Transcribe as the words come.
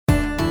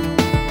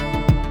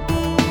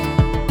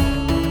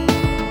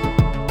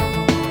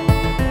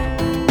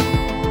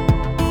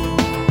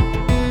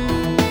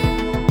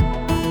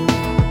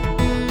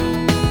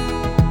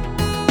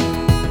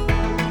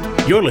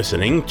You're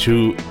listening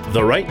to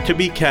The Right to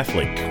be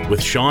Catholic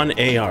with Shawn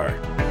A.R.,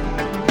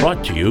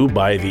 brought to you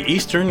by the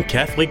Eastern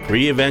Catholic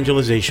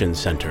Re-Evangelization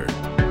Center.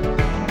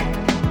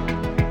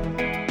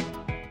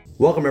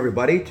 Welcome,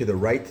 everybody, to the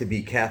Right to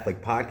be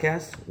Catholic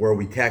podcast, where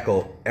we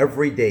tackle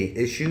everyday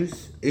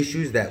issues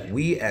that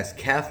we as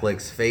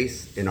Catholics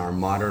face in our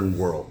modern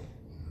world.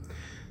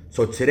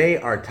 So today,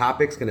 our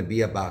topic's going to be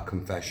about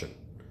confession.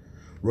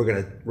 We're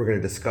going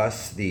to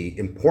discuss the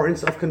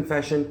importance of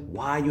confession,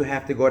 why you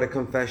have to go to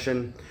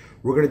confession.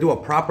 We're going to do a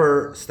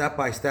proper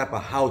step-by-step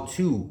of how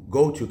to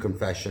go to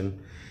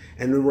confession.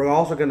 And then we're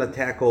also going to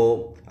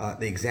tackle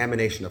the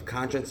examination of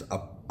conscience,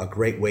 a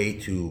great way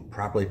to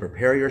properly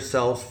prepare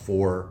yourselves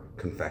for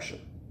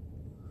confession.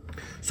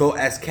 So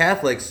as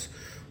Catholics,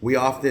 we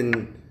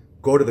often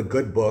go to the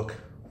good book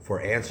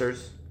for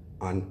answers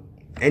on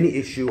any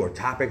issue or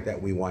topic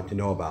that we want to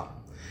know about.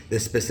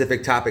 This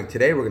specific topic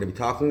today we're going to be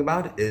talking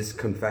about is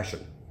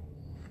confession.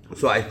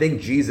 So I think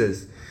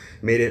Jesus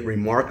made it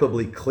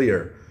remarkably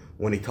clear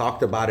when he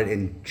talked about it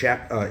in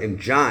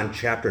John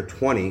chapter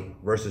 20,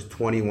 verses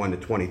 21 to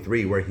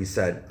 23, where he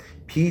said,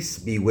 "Peace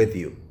be with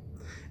you.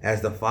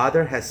 As the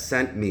Father has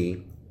sent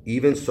me,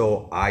 even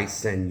so I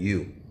send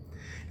you."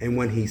 And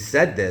when he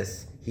said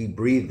this, he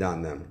breathed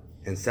on them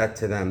and said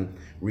to them,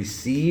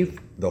 "Receive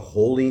the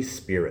Holy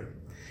Spirit.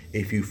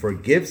 If you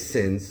forgive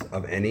sins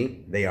of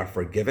any, they are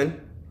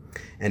forgiven.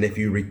 And if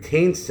you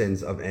retain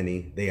sins of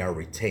any, they are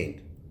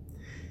retained."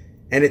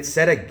 And it's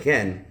said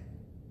again,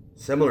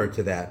 similar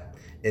to that,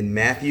 in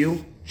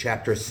Matthew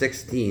chapter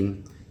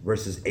 16,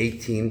 verses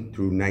 18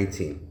 through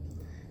 19.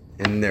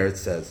 And there it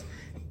says,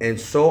 "And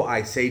so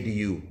I say to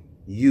you,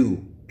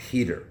 you,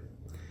 Peter,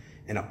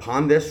 and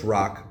upon this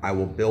rock I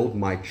will build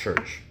my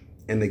church,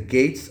 and the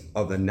gates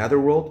of the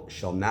netherworld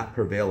shall not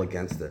prevail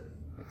against it.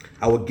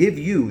 I will give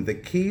you the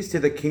keys to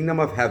the kingdom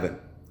of heaven.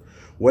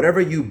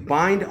 Whatever you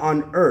bind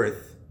on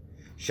earth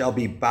shall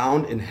be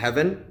bound in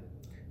heaven,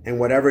 and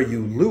whatever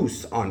you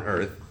loose on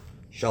earth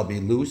shall be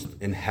loosed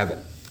in heaven."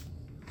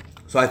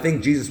 So I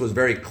think Jesus was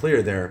very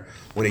clear there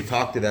when he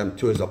talked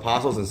to his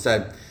apostles and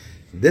said,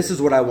 this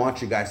is what I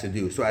want you guys to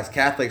do. So as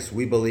Catholics,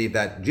 we believe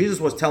that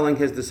Jesus was telling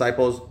his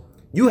disciples,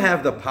 you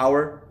have the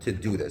power to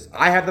do this.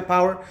 I have the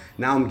power.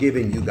 Now I'm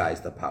giving you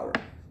guys the power.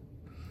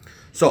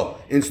 So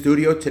in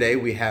studio today,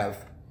 we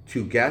have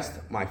two guests.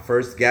 My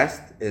first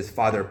guest is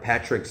Father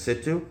Patrick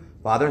Sitto.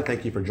 Father,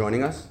 thank you for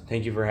joining us.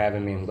 Thank you for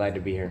having me. I'm glad to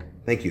be here.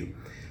 Thank you.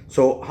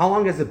 So how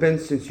long has it been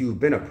since you've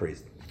been a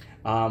priest?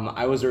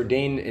 I was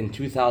ordained in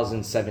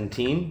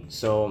 2017,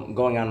 so I'm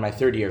going on my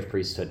third year of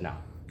priesthood now.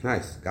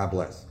 Nice. God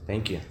bless.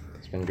 Thank you.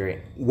 It's been great.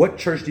 What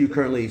church do you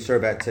currently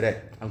serve at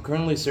today? I'm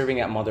currently serving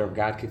at Mother of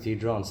God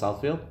Cathedral in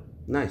Southfield.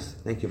 Nice.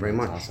 Thank you very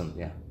much. Awesome.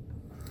 Yeah.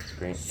 It's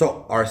great.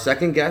 So our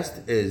second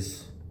guest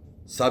is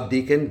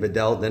Sub-Deacon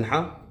Vidal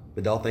Denha.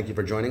 Vidal, thank you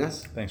for joining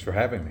us. Thanks for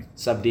having me.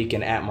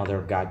 Sub-Deacon at Mother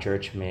of God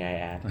Church, may I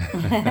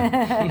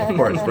add. Of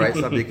course, right?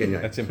 Sub-Deacon. Yeah.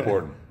 That's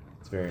important.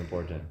 It's very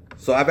important.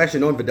 So I've actually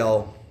known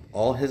Vidal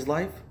all his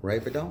life,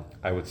 right, Vidal?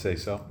 I would say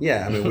so.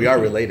 Yeah, I mean, we are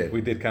related.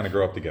 We did kind of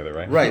grow up together,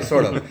 right? Right,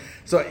 sort of.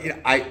 So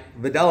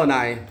Vidal and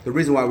I, the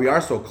reason why we are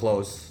so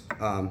close,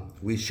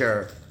 we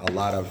share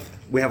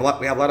we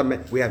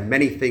have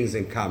many things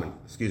in common.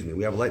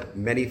 We have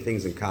many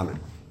things in common.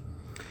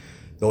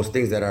 Those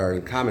things that are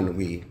in common,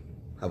 we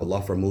have a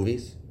love for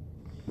movies.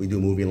 We do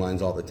movie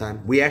lines all the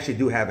time. We actually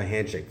do have a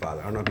handshake,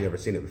 Father. I don't know if you've ever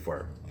seen it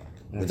before.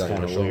 That's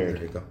kind of weird.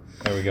 There you go.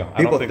 There we go.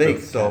 People think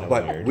so,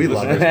 but weird. we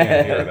love Listeners it.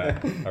 can't hear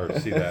that or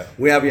see that.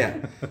 We have,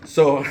 yeah.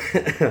 So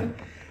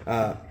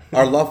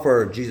our love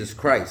for Jesus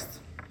Christ,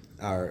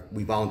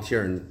 we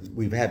volunteer and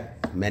we've had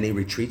many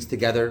retreats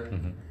together.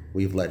 Mm-hmm.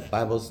 We've led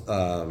Bibles,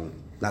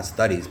 not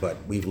studies, but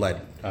we've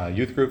led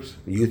youth groups.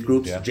 Yeah,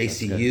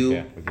 JCU.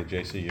 Yeah, we did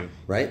JCU.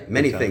 Right?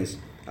 Many things.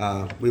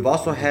 We've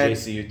also had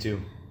JCU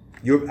too.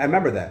 I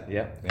remember that.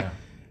 Yeah. Yeah.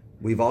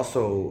 We've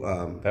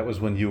also... that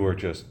was when you were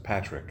just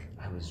Patrick.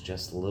 I was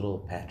just little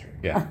Patrick.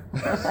 Yeah.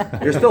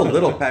 You're still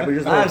little Patrick.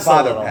 You're just little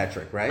Father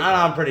Patrick, right?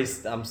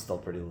 I'm still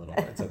pretty little.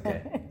 It's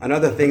okay.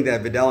 Another thing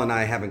that Vidal and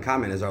I have in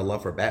common is our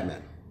love for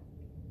Batman.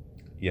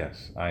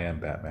 Yes, I am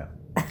Batman.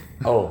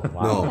 Oh,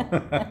 wow.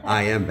 No,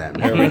 I am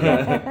Batman. There we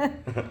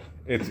go.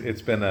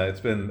 It's been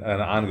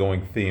an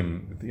ongoing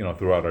theme,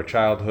 throughout our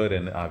childhood,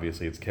 and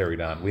obviously it's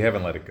carried on. We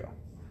haven't let it go.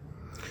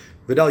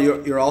 Vidal,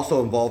 you're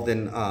also involved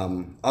in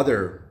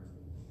other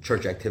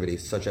church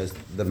activities, such as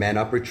the Man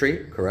Up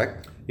Retreat,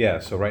 correct? Yeah,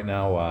 so right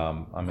now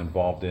I'm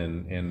involved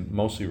in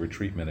mostly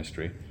retreat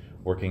ministry,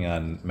 working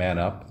on Man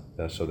Up.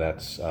 So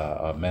that's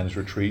a men's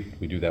retreat.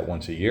 We do that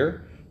once a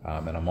year.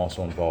 And I'm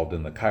also involved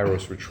in the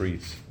Kairos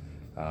retreats.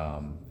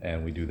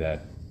 And we do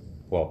that,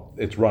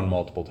 it's run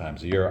multiple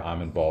times a year.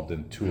 I'm involved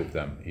in 2 of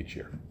them each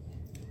year.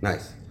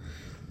 Nice.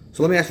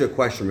 So let me ask you a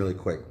question really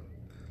quick.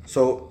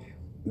 So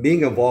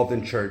being involved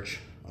in church,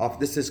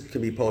 this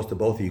can be posed to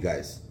both of you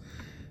guys.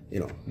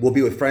 We'll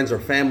be with friends or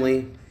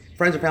family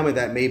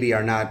that maybe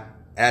are not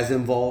as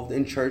involved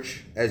in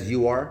church as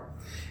you are.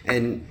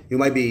 And you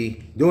might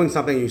be doing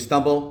something and you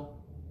stumble,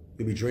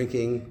 you'll be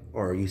drinking,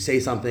 or you say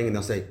something and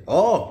they'll say,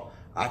 "Oh,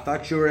 I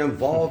thought you were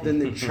involved in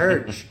the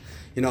church.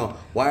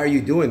 Why are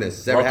you doing this?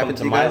 Has that ever Welcome happened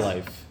to you my guys?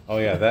 life. Oh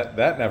yeah,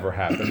 that never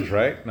happens,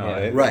 right? No,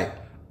 Yeah. Right.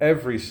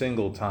 Every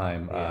single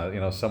time,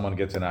 someone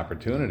gets an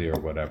opportunity or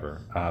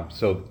whatever,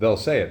 so they'll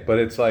say it. But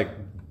it's like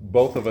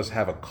both of us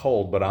have a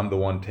cold, but I'm the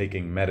one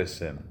taking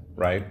medicine,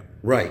 right?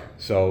 Right.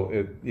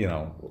 So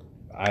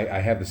I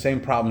have the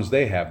same problems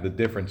they have. The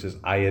difference is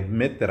I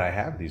admit that I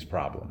have these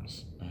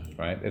problems,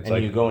 right? It's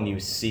And you go and you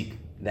seek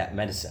that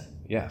medicine.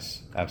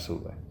 Yes,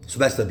 absolutely. So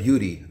that's the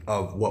beauty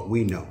of what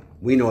we know.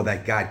 We know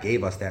that God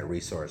gave us that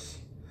resource,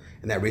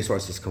 and that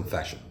resource is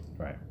confession.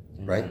 Right.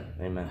 Right?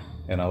 Amen.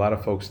 And a lot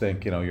of folks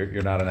think,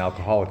 you're not an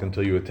alcoholic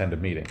until you attend a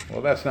meeting.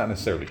 Well, that's not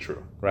necessarily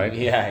true, right?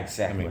 Yeah,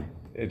 exactly. I mean,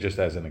 it just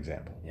as an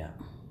example. Yeah.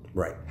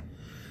 Right.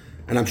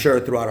 And I'm sure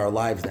throughout our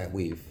lives that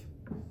we've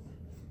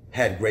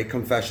had great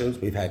confessions,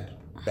 we've had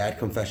bad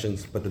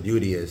confessions, but the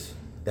beauty is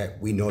that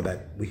we know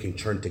that we can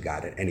turn to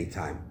God at any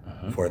time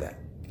for that.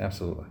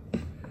 Absolutely.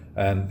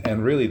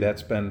 And really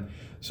that's been,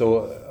 so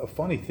a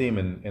funny theme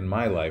in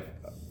my life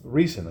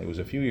recently, it was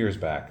a few years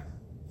back,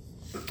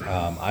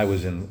 I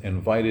was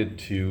invited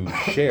to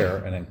share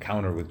an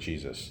encounter with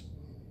Jesus,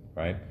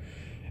 right?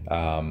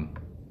 A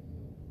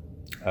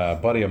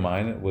buddy of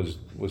mine was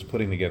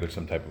putting together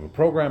some type of a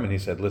program, and he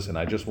said, listen,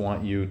 I just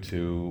want you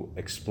to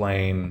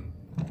explain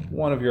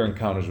one of your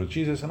encounters with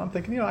Jesus. And I'm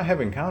thinking, I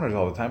have encounters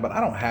all the time, but I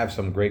don't have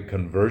some great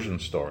conversion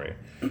story.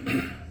 So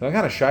I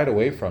kind of shied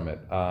away from it.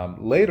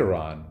 Later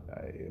on,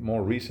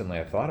 more recently,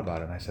 I thought about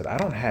it, and I said, I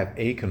don't have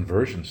a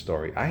conversion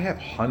story. I have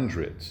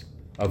hundreds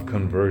of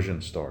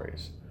conversion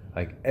stories.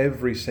 Like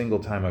every single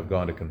time I've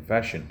gone to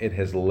confession, it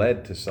has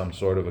led to some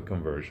sort of a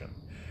conversion.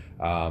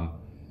 I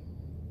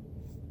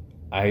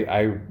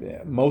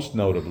most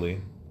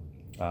notably,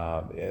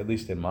 at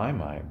least in my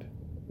mind,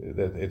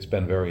 that it's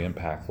been very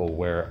impactful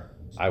where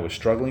I was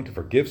struggling to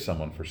forgive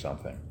someone for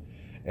something,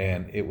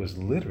 and it was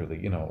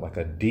literally, like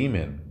a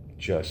demon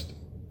just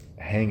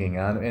hanging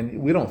on.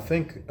 And we don't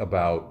think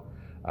about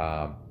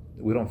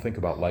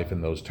life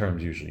in those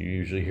terms usually. You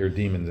usually hear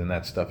demons and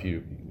that stuff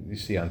you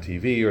see on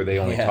TV, or they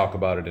only talk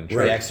about it in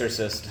church. The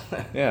Exorcist.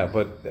 Yeah,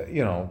 but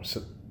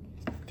so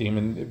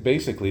demon,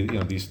 basically,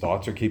 these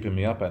thoughts are keeping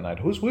me up at night.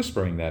 Who's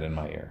whispering that in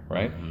my ear,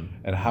 right?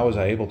 Mm-hmm. And how was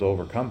I able to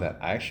overcome that?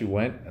 I actually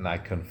went and I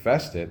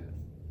confessed it.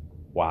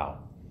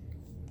 Wow,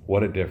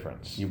 what a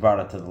difference. You brought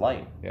it to the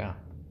light. Yeah,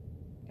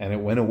 and it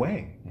went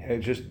away.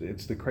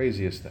 It's the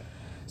craziest thing.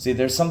 See,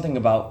 there's something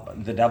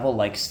about the devil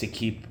likes to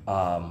keep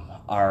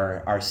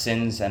our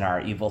sins and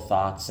our evil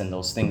thoughts and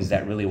those things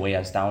that really weigh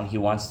us down. He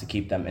wants to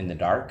keep them in the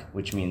dark,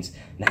 which means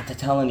not to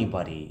tell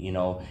anybody.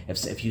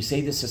 If you say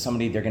this to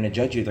somebody, they're going to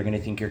judge you. They're going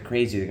to think you're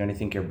crazy. They're going to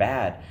think you're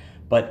bad.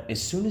 But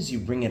as soon as you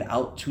bring it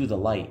out to the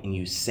light and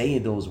you say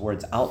those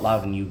words out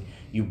loud and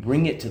you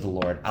bring it to the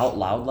Lord out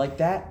loud like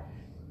that,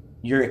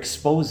 you're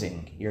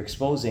exposing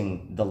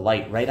the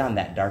light right on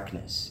that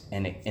darkness,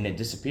 and it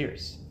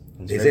disappears.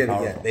 They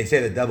say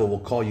the devil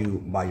will call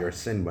you by your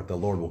sin, but the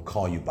Lord will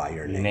call you by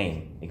your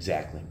name.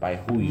 Exactly, by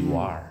who you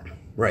are.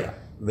 Right.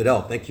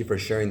 Vidal, thank you for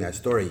sharing that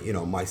story.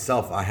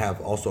 Myself, I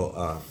have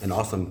also an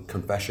awesome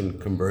confession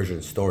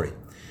conversion story.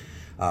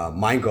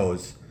 Mine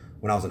goes,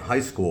 when I was in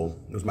high school,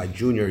 it was my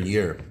junior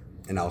year,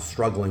 and I was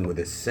struggling with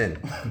this sin.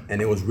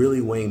 And it was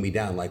really weighing me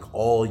down, like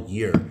all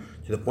year,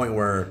 to the point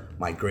where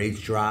my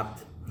grades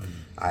dropped.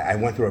 I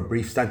went through a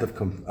brief stint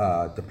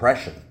of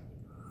depression.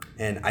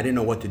 And I didn't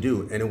know what to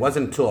do. And it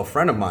wasn't until a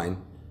friend of mine,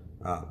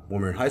 when we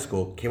were in high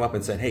school, came up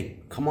and said, hey,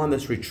 come on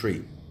this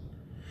retreat.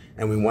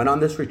 And we went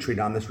on this retreat.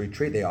 On this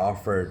retreat, they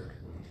offered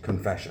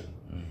confession.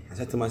 I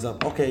said to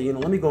myself, okay,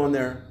 let me go in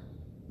there.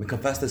 We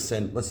confess this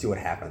sin. Let's see what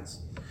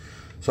happens.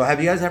 So have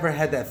you guys ever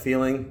had that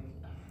feeling?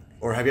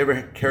 Or have you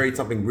ever carried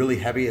something really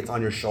heavy? It's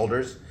on your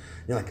shoulders.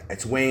 You're like,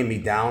 it's weighing me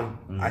down.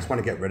 I just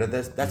want to get rid of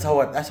this. That's how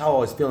I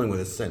was feeling with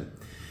this sin.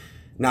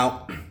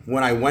 Now,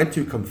 when I went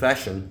to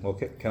confession... Well,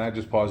 can I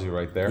just pause you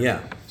right there?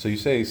 Yeah. So you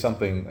say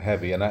something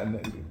heavy,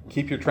 and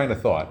keep your train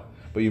of thought,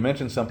 but you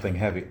mentioned something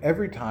heavy.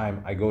 Every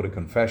time I go to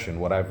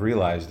confession, what I've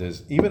realized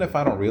is, even if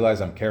I don't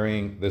realize I'm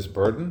carrying this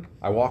burden,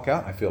 I walk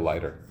out, I feel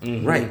lighter.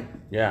 Mm-hmm. Right.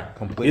 Yeah.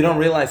 Completely. You don't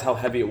realize how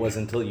heavy it was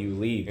until you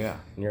leave. Yeah.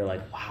 And you're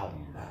like, wow.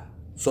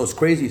 So it's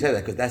crazy you say that,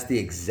 because that's the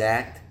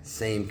exact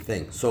same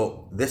thing.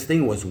 So this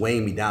thing was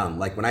weighing me down.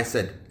 Like when I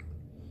said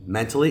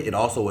mentally, it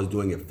also was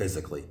doing it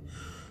physically.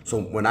 So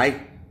when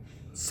I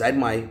said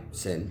my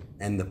sin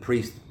and the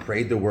priest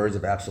prayed the words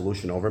of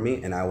absolution over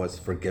me and I was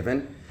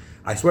forgiven,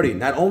 I swear to you,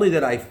 not only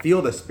did I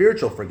feel the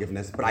spiritual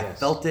forgiveness, but I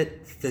felt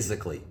it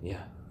physically.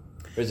 Yeah.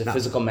 There's a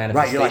physical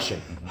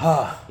manifestation. Right, you're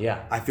like,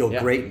 yeah. I feel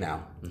great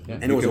now. Yeah.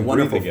 And it was a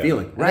wonderful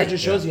feeling. Right. It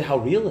just shows you how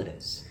real it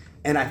is.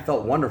 And I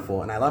felt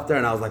wonderful. And I left there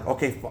and I was like,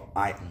 okay,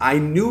 I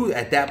knew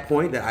at that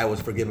point that I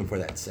was forgiven for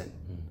that sin.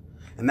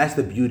 And that's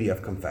the beauty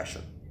of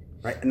confession,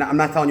 right? And I'm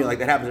not telling you like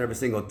that happens every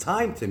single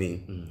time to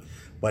me,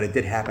 but it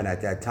did happen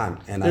at that time.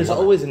 And there's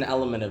always an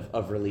element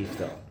of relief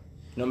though.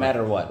 No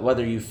matter what,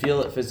 whether you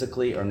feel it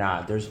physically or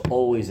not, there's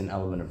always an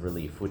element of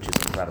relief, which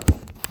is incredible.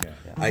 Yeah.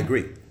 I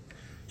agree.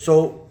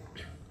 So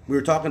we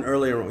were talking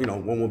earlier,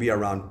 when we'll be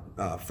around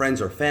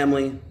friends or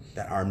family,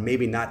 that are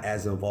maybe not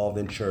as involved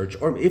in church,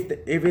 or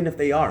even if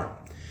they are,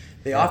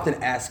 they often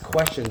ask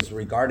questions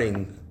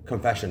regarding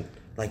confession,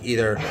 like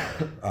either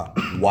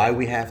why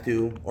we have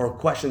to, or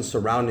questions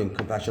surrounding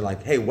confession,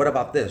 like, hey, what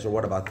about this, or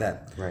what about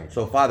that? Right.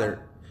 So, Father,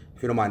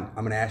 if you don't mind,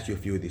 I'm going to ask you a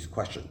few of these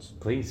questions.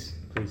 Please.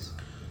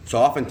 So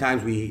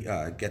oftentimes we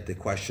get the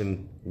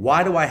question,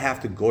 why do I have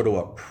to go to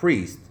a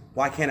priest?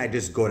 Why can't I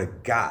just go to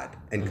God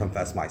and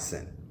confess my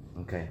sin?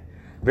 Okay.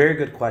 Very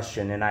good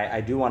question. And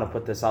I do want to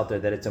put this out there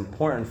that it's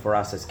important for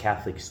us as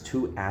Catholics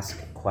to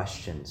ask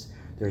questions.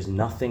 There's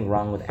nothing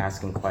wrong with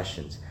asking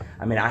questions.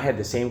 I mean, I had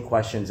the same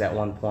questions at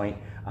one point.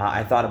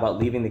 I thought about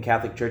leaving the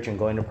Catholic Church and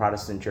going to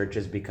Protestant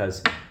churches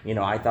because,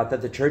 I thought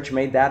that the church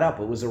made that up.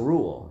 It was a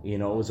rule. It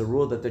was a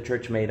rule that the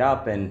church made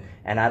up, and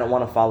I don't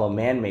want to follow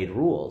man-made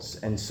rules.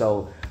 And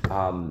so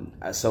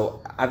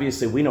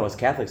obviously we know as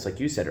Catholics, like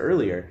you said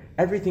earlier,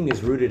 everything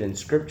is rooted in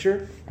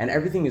Scripture and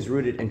everything is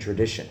rooted in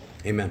tradition.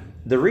 Amen.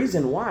 The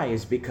reason why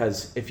is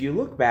because if you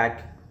look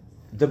back,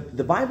 the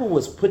Bible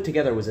was put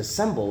together, was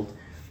assembled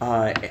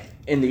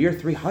in the year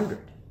 300,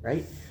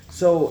 right?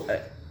 So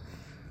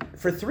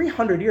for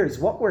 300 years,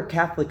 what were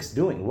Catholics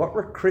doing? What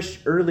were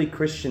early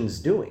Christians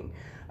doing?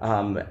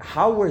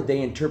 How were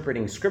they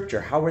interpreting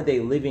Scripture? How were they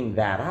living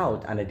that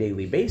out on a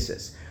daily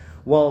basis?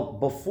 Well,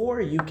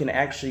 before you can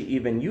actually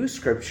even use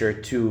Scripture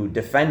to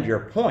defend your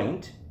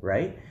point,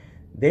 right?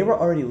 They were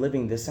already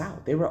living this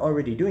out. They were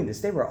already doing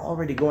this. They were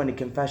already going to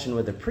confession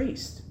with a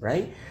priest,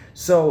 right?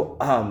 So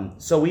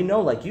we know,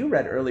 like you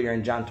read earlier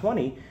in John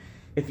 20,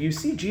 if you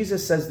see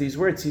Jesus says these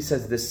words, he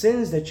says, the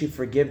sins that you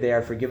forgive, they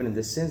are forgiven, and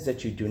the sins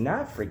that you do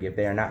not forgive,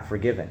 they are not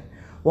forgiven.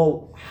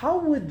 Well, how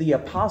would the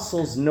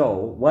apostles know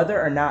whether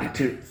or not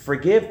to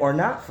forgive or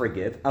not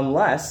forgive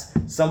unless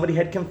somebody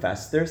had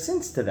confessed their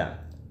sins to them?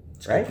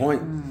 That's right? a good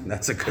point.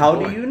 That's a good How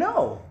point. do you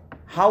know?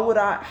 How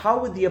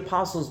would the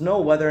apostles know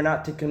whether or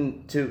not to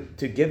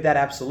give that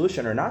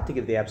absolution or not to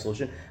give the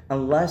absolution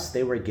unless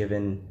they were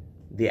given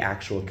the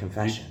actual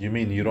confession? You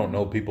mean you don't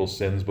know people's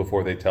sins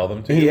before they tell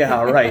them to you?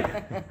 Yeah,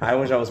 right. I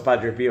wish I was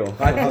Padre Pio.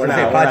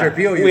 Padre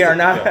Pio used We to- are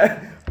not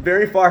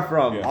very far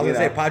from. I was going to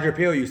say, Padre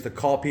Pio used to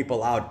call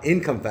people out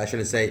in confession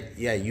and say,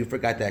 yeah, you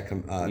forgot that sin.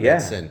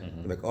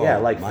 Mm-hmm. Like, oh, Yeah,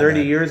 like my 30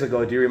 bad. years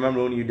ago, do you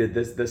remember when you did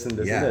this, and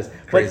this, Yeah, and this?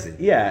 crazy. But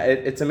yeah,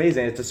 it's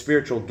amazing. It's a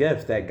spiritual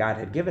gift that God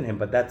had given him,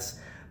 but that's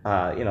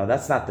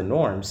not the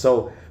norm.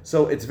 So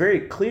it's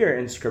very clear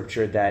in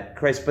Scripture that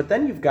Christ. But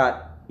then you've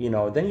got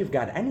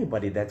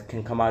anybody that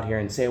can come out here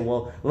and say,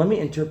 well, let me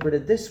interpret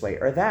it this way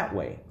or that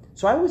way.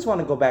 So I always want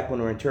to go back when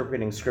we're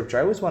interpreting Scripture.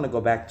 I always want to go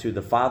back to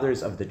the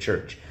fathers of the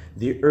church,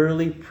 the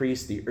early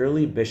priests, the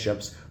early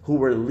bishops who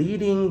were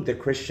leading the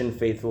Christian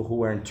faithful, who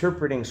were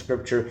interpreting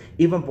Scripture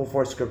even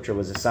before Scripture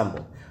was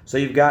assembled. So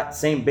you've got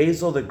Saint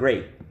Basil the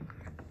Great,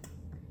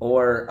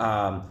 or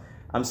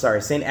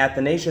Saint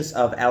Athanasius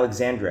of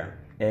Alexandria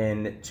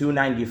in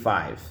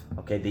 295.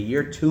 Okay, the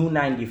year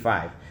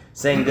 295,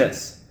 saying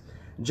this: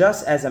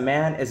 just as a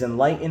man is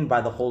enlightened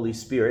by the Holy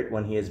Spirit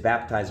when he is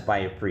baptized by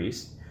a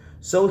priest,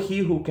 so he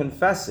who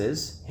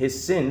confesses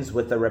his sins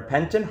with a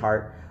repentant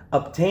heart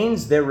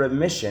obtains their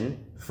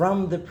remission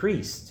from the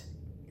priest.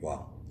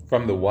 Wow.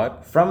 From the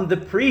what? From the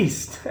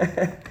priest.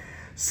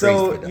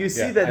 So Priest, you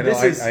see Yeah, that I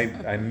this know, is...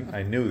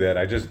 I knew that.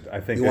 I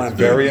think You it's want to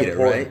very repeat it,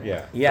 important. right?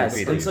 Yeah. Yes,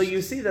 Repeat and it. so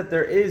you see that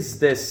there is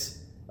this,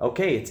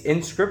 okay, it's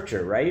in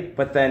Scripture, right?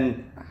 But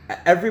then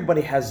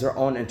everybody has their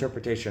own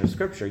interpretation of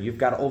Scripture. You've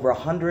got over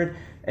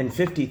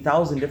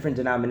 150,000 different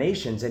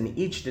denominations, and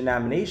each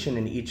denomination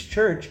in each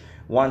church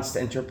wants to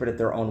interpret it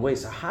their own way.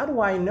 So how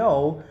do I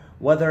know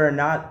whether or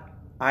not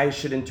I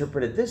should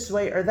interpret it this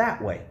way or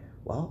that way?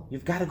 Well,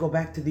 you've got to go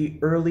back to the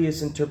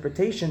earliest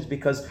interpretations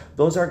because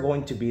those are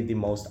going to be the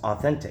most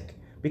authentic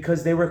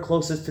because they were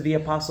closest to the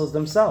apostles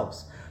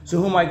themselves. So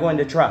who am I going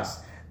to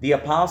trust? The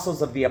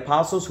apostles of the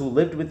apostles who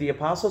lived with the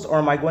apostles, or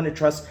am I going to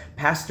trust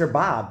Pastor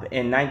Bob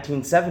in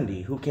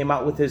 1970 who came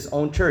out with his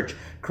own church,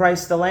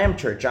 Christ the Lamb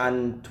Church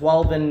on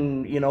 12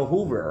 and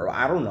Hoover? Or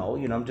I don't know.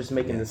 I'm just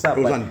making this up.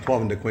 It was but- on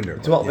 12 and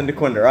DeQuinder. 12 and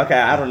DeQuinder. Okay,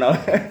 I don't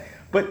know.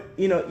 But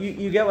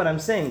you get what I'm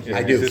saying. Is,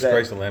 I do. Is this That-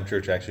 Christ the Lamb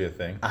Church actually a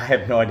thing? I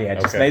have no idea. I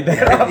just Okay. made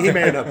that up. He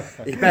made it up.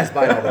 He passed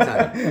by it all the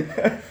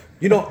time.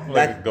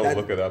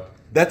 Look it up.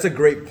 That's a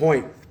great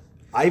point.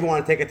 I even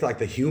want to take it to like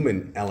the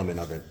human element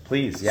of it.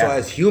 Please, So yeah.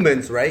 as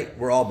humans, right,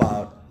 we're all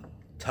about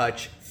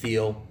touch,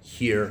 feel,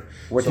 hear.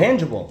 We're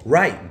tangible.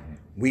 Right.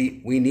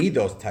 We need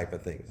those type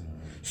of things.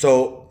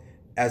 So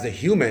as a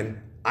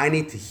human, I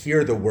need to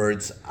hear the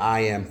words,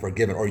 I am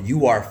forgiven, or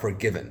you are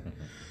forgiven.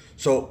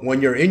 So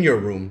when you're in your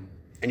room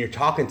and you're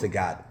talking to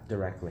God,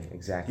 Directly,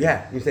 exactly.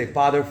 yeah, you say,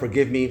 Father,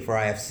 forgive me for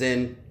I have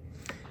sinned.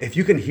 If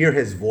you can hear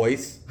his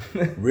voice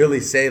really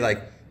say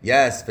like,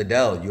 yes,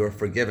 Vidal, you're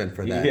forgiven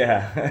for that.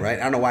 Yeah. Right?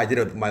 I don't know why I did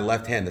it with my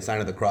left hand, the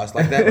sign of the cross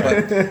like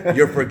that, but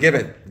you're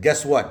forgiven.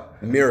 Guess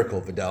what?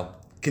 Miracle, Vidal.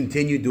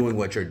 Continue doing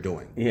what you're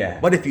doing. Yeah.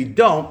 But if you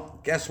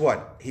don't, guess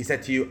what? He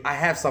said to you, I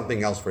have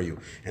something else for you.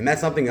 And that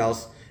something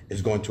else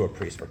is going to a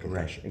priest for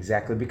confession.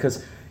 Exactly,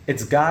 because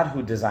it's God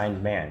who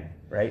designed man.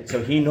 right?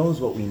 So he knows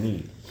what we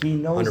need. He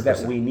knows 100%. that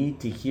we need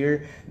to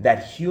hear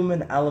that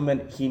human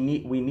element. We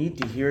need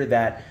to hear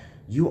that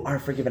you are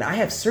forgiven. I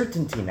have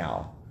certainty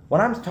now. When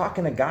I'm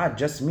talking to God,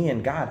 just me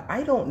and God,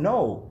 I don't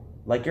know,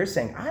 like you're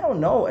saying, I don't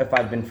know if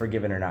I've been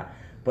forgiven or not.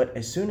 But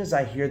as soon as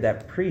I hear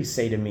that priest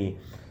say to me,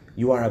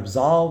 you are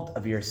absolved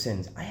of your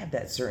sins, I have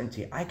that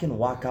certainty. I can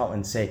walk out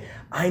and say,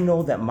 I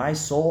know that my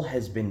soul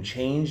has been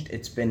changed.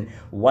 It's been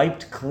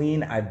wiped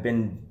clean. I've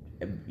been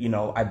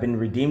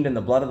redeemed in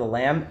the blood of the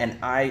Lamb, and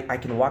I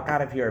can walk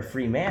out of here a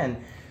free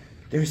man.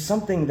 There's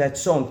something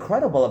that's so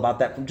incredible about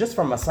that, just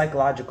from a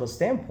psychological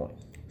standpoint.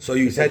 So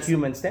you said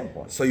human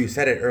standpoint. So you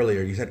said it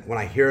earlier. You said, when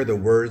I hear the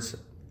words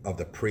of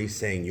the priest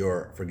saying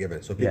you're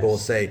forgiven. So people will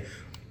say,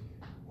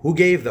 who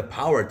gave the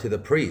power to the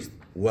priest?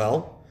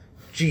 Well,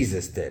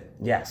 Jesus did.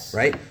 Yes.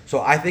 Right?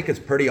 So I think it's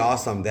pretty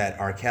awesome that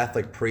our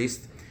Catholic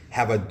priests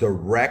have a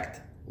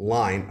direct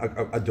line,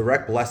 a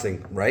direct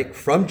blessing, right,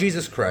 from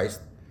Jesus Christ.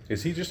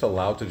 Is he just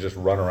allowed to just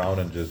run around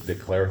and just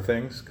declare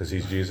things because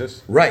he's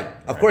Jesus? Right.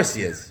 Of course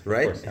he is,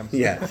 right? Of course.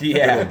 Yeah.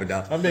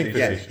 I'm being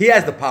facetious. He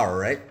has the power,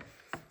 right?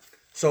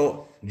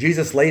 So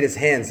Jesus laid his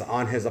hands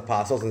on his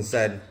apostles and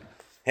said,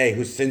 hey,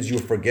 whose sins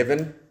you've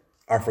forgiven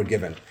are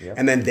forgiven. Yep.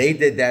 And then they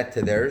did that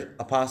to their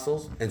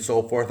apostles and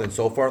so forth,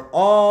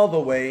 all the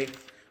way.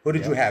 Who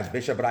did you have?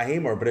 Bishop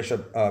Ibrahim or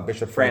Bishop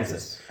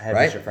Francis? I had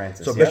right? Bishop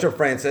Francis. So Bishop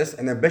Francis,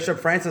 and then Bishop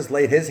Francis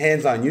laid his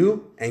hands on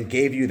you and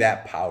gave you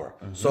that power.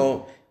 Mm-hmm.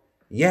 So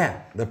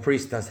yeah, the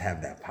priest does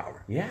have that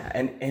power. Yeah,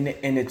 and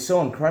it's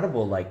so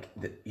incredible. Like,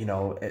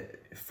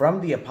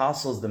 from the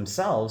apostles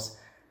themselves,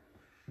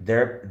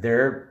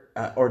 they're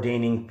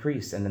ordaining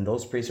priests, and then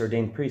those priests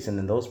ordain priests, and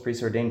then those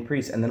priests ordain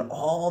priests, and then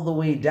all the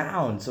way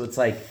down. So it's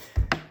like,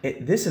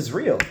 this is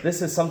real.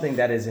 This is something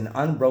that is an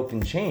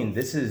unbroken chain.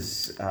 This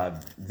is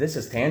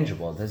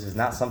tangible. This is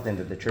not something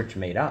that the church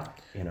made up.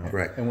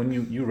 Right. And when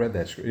you read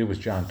that, it was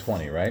John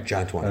 20, right?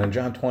 John 20. And in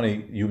John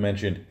 20, you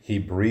mentioned he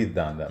breathed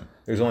on them.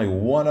 There's only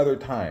one other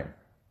time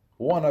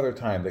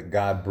that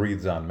God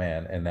breathes on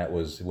man, and that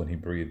was when he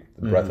breathed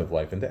the breath of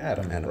life into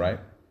Adam, right?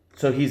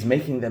 So he's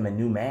making them a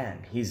new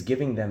man. He's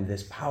giving them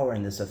this power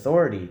and this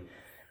authority.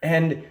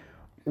 And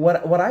what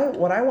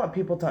I want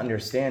people to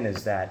understand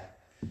is that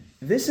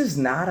this is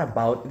not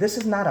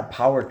a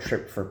power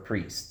trip for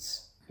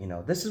priests.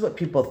 This is what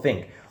people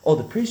think. Oh,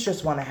 the priests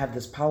just want to have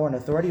this power and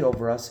authority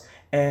over us,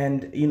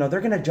 and they're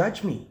going to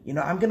judge me.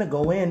 I'm going to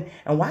go in,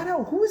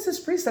 and who is this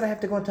priest that I have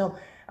to go and tell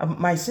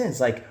my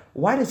sins? Like,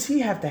 why does he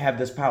have to have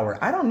this power?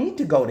 I don't need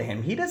to go to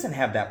him. He doesn't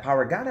have that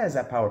power. God has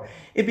that power.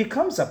 It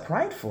becomes a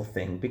prideful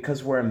thing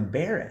because we're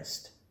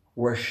embarrassed.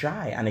 We're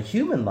shy on a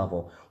human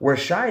level. We're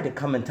shy to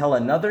come and tell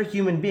another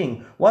human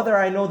being, whether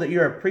I know that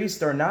you're a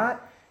priest or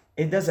not.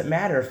 It doesn't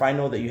matter if I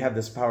know that you have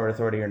this power or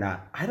authority or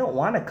not. I don't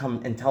want to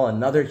come and tell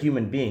another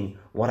human being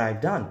what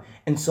I've done.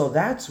 And so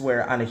that's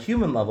where, on a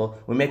human level,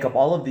 we make up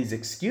all of these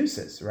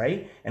excuses,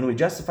 right? And we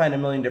justify in a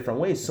million different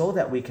ways so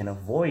that we can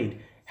avoid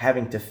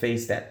having to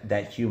face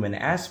that human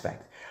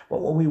aspect.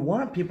 But what we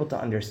want people to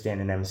understand,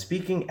 and I'm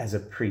speaking as a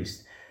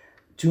priest,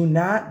 do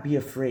not be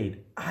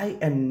afraid. I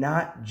am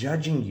not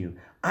judging you.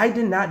 I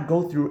did not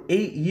go through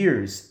 8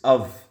 years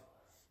of,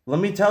 let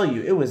me tell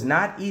you, it was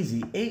not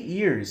easy. 8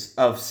 years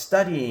of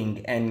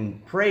studying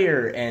and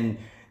prayer and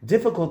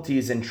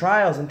difficulties and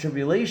trials and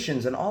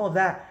tribulations and all of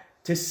that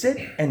to sit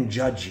and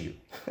judge you.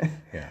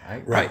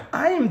 Right.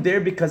 I am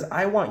there because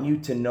I want you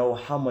to know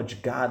how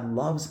much God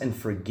loves and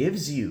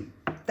forgives you.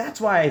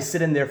 That's why I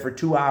sit in there for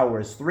 2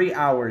 hours, 3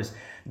 hours.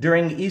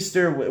 During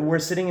Easter, we're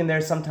sitting in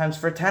there sometimes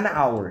for 10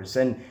 hours.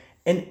 And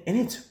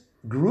it's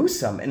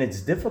gruesome and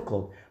it's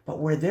difficult. But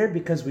we're there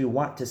because we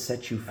want to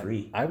set you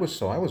free. I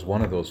was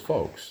one of those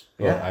folks.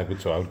 Yeah. I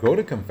would go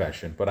to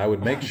confession, but I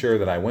would make sure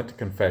that I went to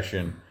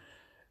confession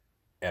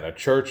at a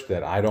church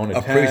that I don't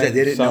attend. A priest that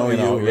didn't know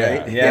you,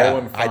 right?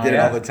 Yeah. I did it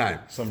all the time.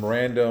 Some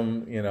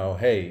random,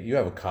 hey, you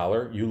have a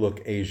collar. You look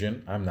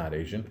Asian. I'm not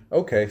Asian.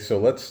 Okay, so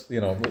let's,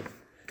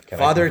 can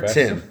Father I confess?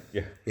 Tim.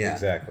 Yeah,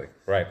 exactly.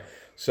 Right.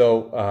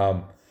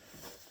 So,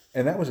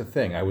 and that was a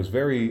thing. I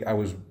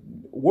was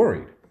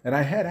worried. And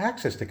I had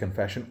access to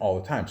confession all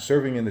the time,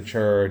 serving in the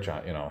church,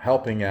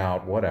 helping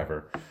out,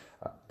 whatever.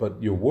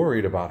 But you're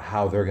worried about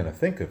how they're going to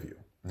think of you.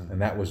 Mm-hmm.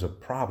 And that was a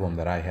problem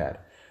that I had.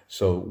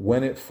 So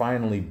when it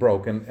finally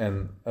broke,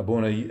 and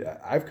Abuna,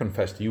 I've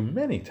confessed to you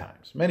many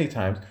times,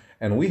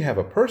 and we have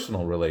a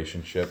personal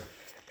relationship,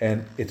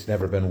 and it's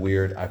never been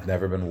weird. I've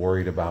never been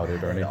worried about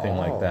it or anything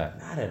like that.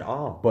 Not at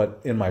all.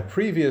 But in my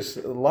previous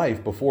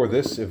life, before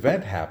this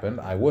event happened,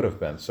 I would have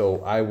been.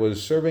 So I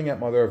was serving at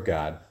Mother of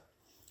God.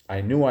 I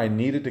knew I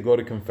needed to go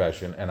to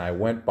confession, and I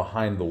went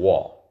behind the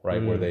wall,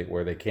 right,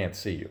 where they can't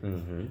see you.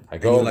 Mm-hmm. I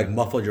go, and you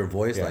muffled your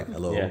voice, like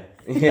hello.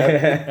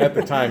 Yeah. At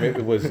the time,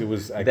 it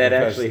was. I that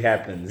actually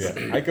happens.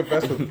 Yeah, I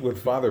confessed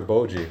with Father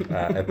Boji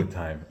at the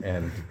time,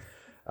 and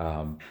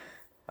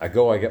I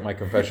get my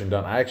confession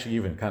done. I actually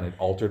even kind of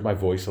altered my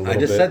voice a little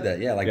bit. I just said that,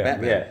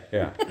 Batman.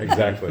 Yeah,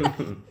 exactly.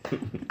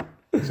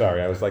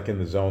 Sorry, I was like in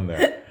the zone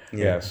there.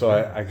 Yeah, so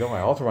I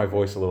alter my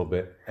voice a little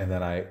bit, and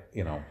then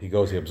he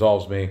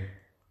absolves me.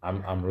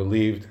 I'm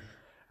relieved.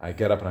 I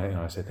get up and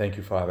I say, thank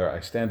you, Father. I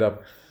stand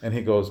up and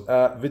he goes,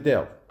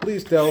 Vidal,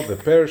 please tell the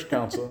parish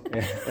council.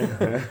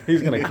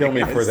 He's going to kill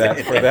me for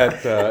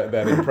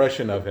that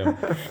impression of him.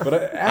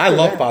 But I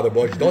love Father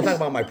Boyd. Don't talk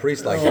about my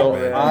priest like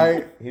that,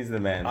 man. He's the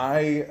man.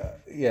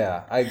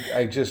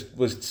 I just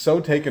was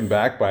so taken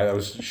back by it. I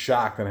was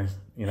shocked, and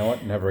you know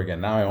what? Never again.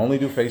 Now I only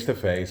do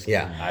face-to-face.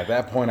 Yeah. At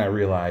that point, I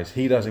realized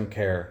he doesn't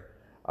care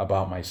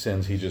about my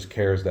sins. He just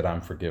cares that I'm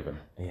forgiven.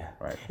 Yeah.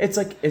 Right. It's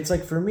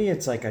like for me,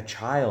 it's like a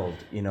child,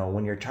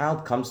 when your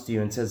child comes to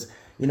you and says,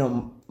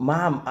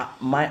 Mom,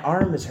 my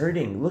arm is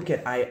hurting. Look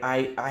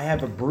I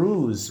have a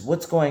bruise.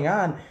 What's going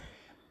on?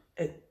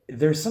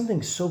 There's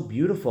something so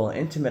beautiful and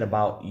intimate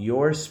about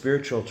your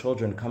spiritual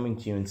children coming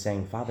to you and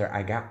saying, Father,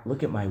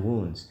 look at my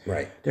wounds.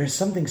 Right. There's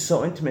something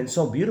so intimate and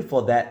so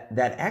beautiful that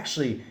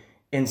actually,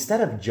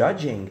 instead of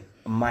judging,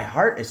 my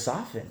heart is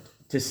softened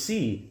to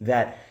see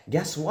that,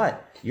 guess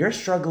what? You're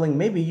struggling.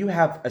 Maybe you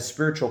have a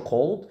spiritual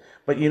cold,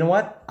 but you know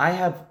what? I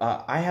have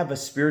a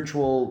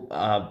spiritual,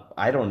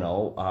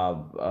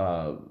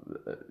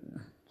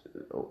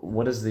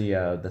 what is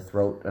the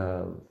throat?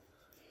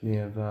 You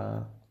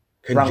have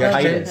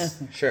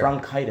bronchitis. Sure.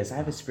 Bronchitis. I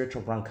have a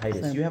spiritual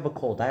bronchitis. You have a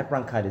cold. I have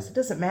bronchitis. It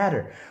doesn't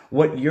matter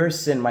what your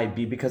sin might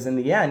be, because in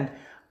the end,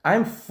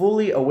 I'm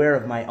fully aware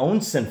of my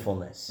own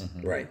sinfulness.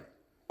 Mm-hmm. Right.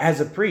 As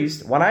a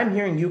priest, when I'm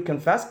hearing you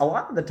confess, a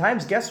lot of the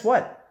times, guess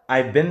what?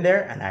 I've been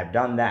there and I've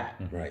done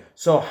that. Right.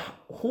 So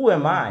who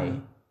am I,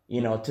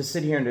 to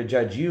sit here and to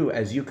judge you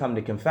as you come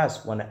to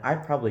confess when I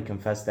probably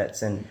confessed that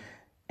sin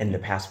in the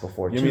past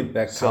before too? You mean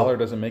that collar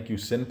doesn't make you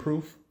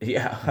sin-proof?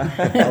 Yeah.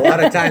 A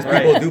lot of times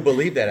people do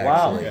believe that,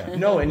 actually. Wow. Yeah.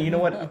 No, and you know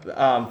what?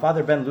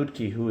 Father Ben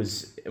Lutke, who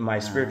is my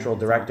spiritual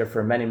director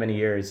for many, many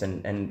years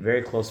and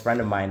very close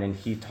friend of mine, and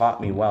he taught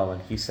me well,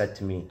 and he said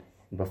to me,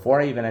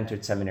 before I even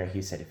entered seminary,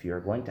 he said, if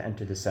you're going to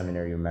enter the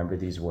seminary, remember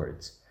these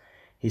words.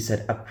 He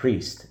said, a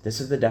priest,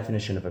 this is the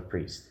definition of a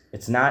priest.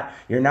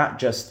 You're not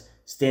just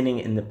standing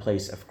in the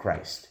place of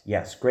Christ.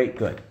 Yes, great,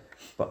 good.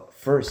 But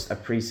first, a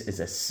priest is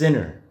a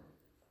sinner.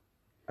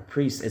 A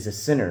priest is a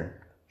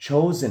sinner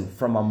chosen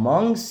from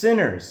among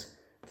sinners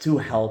to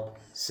help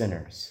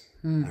sinners.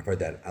 I've heard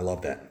that. I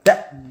love that.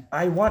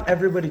 I want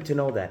everybody to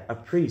know that. A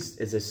priest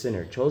is a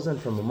sinner chosen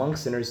from among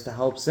sinners to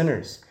help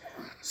sinners.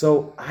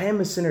 So I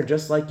am a sinner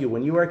just like you.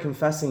 When you are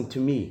confessing to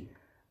me,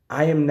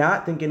 I am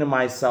not thinking to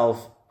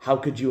myself, how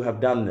could you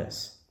have done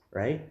this,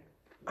 right?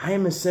 I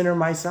am a sinner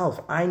myself.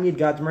 I need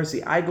God's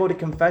mercy. I go to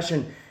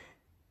confession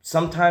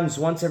sometimes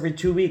once every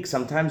 2 weeks,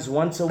 sometimes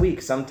once a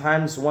week,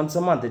 sometimes once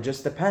a month. It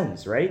just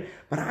depends, right?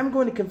 But I'm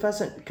going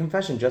to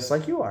confession just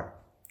like you are.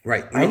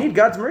 Right. I need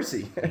God's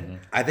mercy.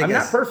 I'm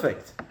not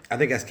perfect. I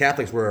think as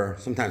Catholics, we're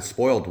sometimes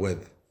spoiled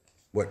with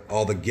what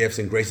all the gifts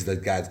and graces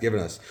that God's given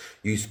us.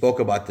 You spoke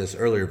about this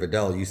earlier,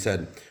 Vidal. You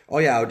said, oh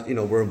yeah,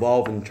 we're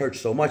involved in church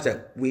so much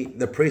that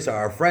the priests are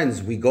our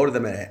friends. We go to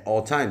them at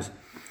all times.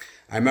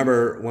 I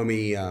remember when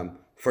we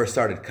first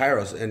started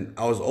Kairos, and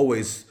I was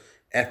always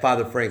at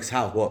Father Frank's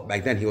house. Well,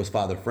 back then he was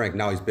Father Frank.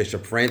 Now he's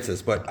Bishop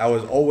Francis. But I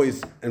was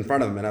always in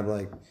front of him, and I'm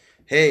like,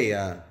 hey,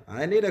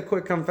 I need a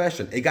quick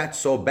confession. It got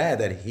so bad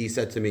that he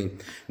said to me,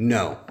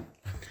 no,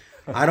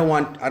 I don't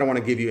want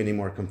to give you any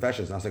more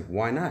confessions. And I was like,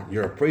 why not?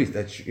 You're a priest.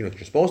 That's you're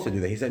supposed to do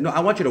that. He said, no, I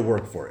want you to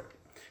work for it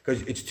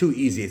because it's too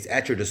easy. It's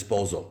at your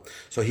disposal.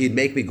 So he'd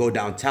make me go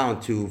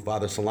downtown to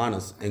Father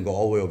Solana's and go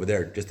all the way over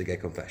there just to get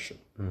confession.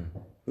 Mm-hmm.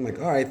 I'm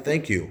like, all right,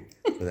 thank you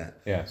for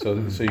that. Yeah. So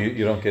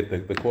you don't get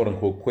the quote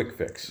unquote quick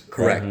fix.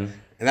 Correct. Right?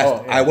 And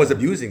that's I was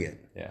abusing it.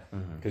 Yeah.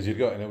 Because you'd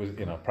go and it was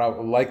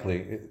probably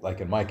likely like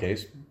in my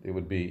case it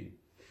would be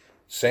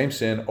same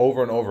sin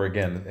over and over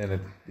again, and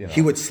it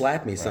he would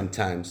slap me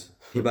sometimes.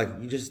 He'd be like,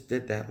 you just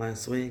did that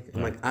last week.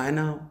 I'm like, I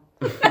know.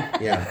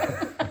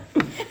 Yeah.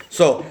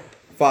 So,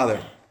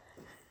 Father,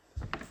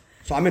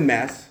 I'm in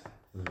Mass,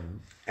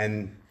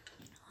 and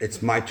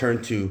it's my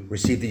turn to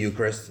receive the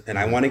Eucharist, and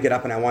I want to get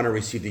up and I want to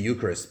receive the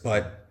Eucharist,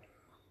 but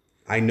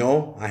I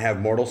know I have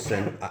mortal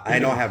sin. I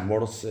know I have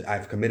mortal sin.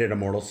 I've committed a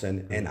mortal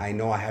sin, and I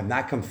know I have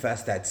not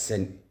confessed that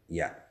sin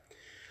yet.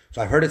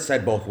 So I've heard it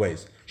said both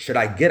ways. Should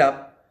I get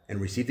up and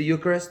receive the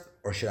Eucharist,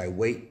 or should I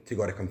wait to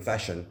go to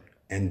confession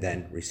and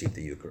then receive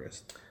the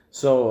Eucharist?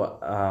 So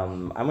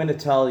I'm going to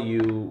tell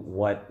you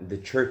what the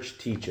church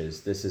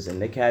teaches. This is in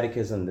the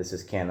catechism, this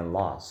is canon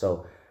law.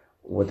 So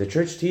what the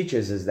church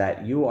teaches is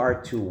that you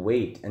are to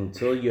wait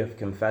until you have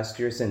confessed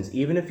your sins,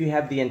 even if you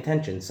have the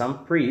intention.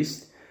 Some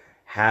priests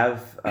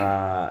have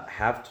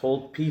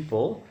told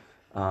people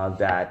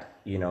that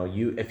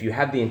if you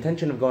have the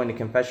intention of going to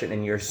confession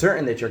and you're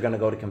certain that you're going to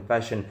go to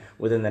confession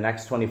within the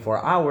next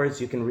 24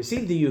 hours, you can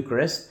receive the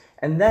Eucharist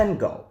and then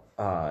go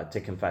to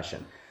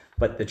confession.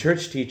 But the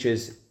church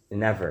teaches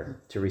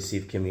never to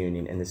receive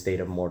communion in the state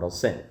of mortal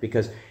sin,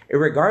 because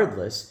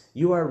irregardless,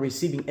 you are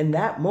receiving in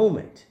that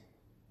moment.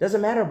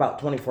 Doesn't matter about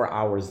 24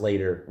 hours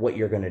later what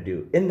you're going to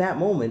do. In that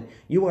moment,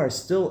 you are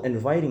still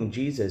inviting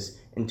Jesus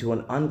into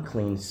an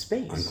unclean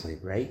space,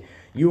 right?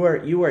 You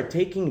are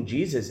taking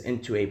Jesus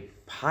into a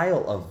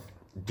pile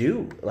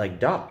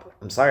dump.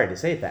 I'm sorry to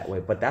say it that way,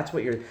 but that's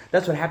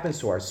what happens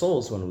to our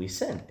souls when we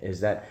sin,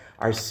 is that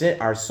our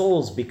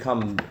souls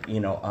become,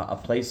 a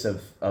place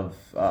of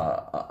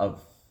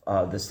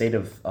the state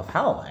of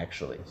hell,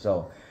 actually.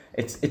 So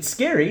it's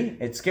scary.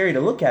 It's scary to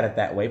look at it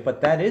that way,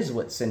 but that is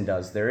what sin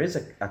does. There is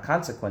a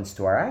consequence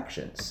to our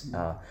actions.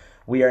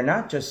 We are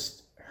not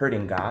just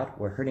hurting God,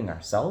 we're hurting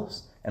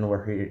ourselves, and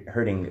we're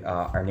hurting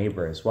our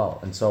neighbor as well.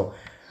 And so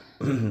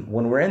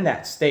when we're in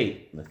that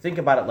state, think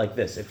about it like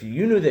this. If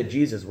you knew that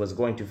Jesus was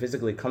going to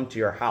physically come to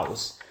your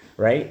house,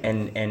 right,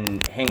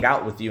 and hang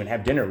out with you and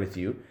have dinner with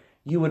you,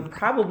 you would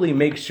probably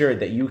make sure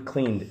that you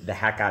cleaned the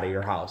heck out of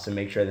your house and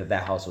make sure that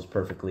that house was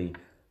perfectly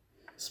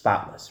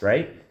spotless,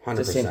 right? 100%.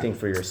 It's the same thing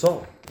for your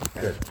soul.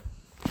 Good.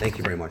 Thank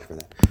you very much for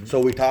that.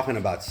 So we're talking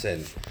about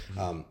sin.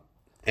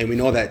 And we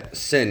know that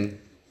sin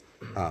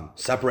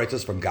separates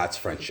us from God's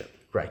friendship.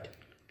 Right.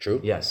 True?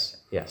 Yes.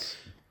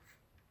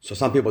 So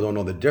some people don't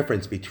know the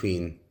difference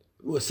between,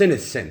 sin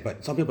is sin,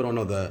 but some people don't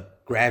know the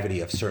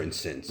gravity of certain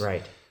sins.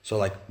 Right. So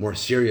like more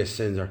serious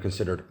sins are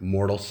considered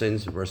mortal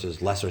sins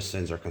versus lesser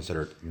sins are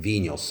considered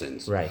venial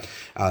sins. Right.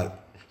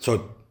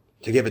 So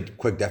to give a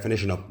quick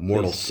definition of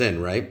mortal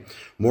sin, right?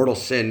 Mortal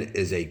sin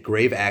is a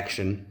grave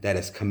action that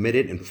is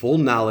committed in full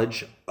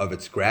knowledge of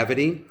its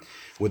gravity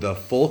with a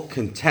full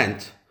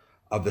content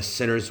of the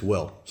sinner's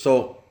will.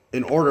 So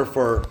in order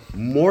for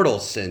mortal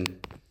sin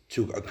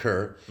to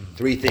occur,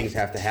 three things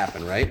have to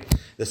happen, right?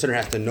 The sinner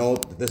has to know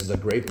that this is a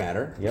grave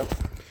matter. Yep.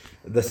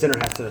 The sinner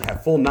has to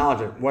have full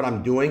knowledge of what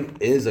I'm doing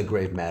is a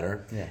grave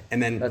matter. Yeah.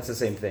 And then that's the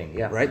same thing.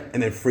 Yeah. Right?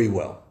 And then free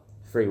will.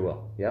 Free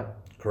will.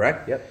 Yep.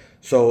 Correct? Yep.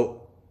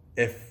 So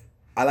if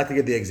I like to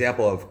give the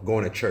example of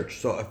going to church.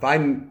 So if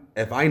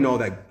I know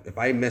that if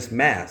I miss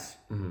mass,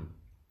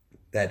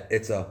 that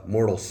it's a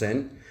mortal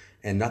sin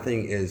and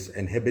nothing is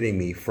inhibiting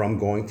me from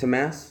going to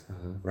mass,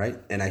 right?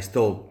 And I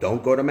still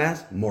don't go to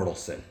mass, mortal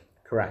sin.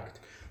 Correct.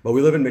 But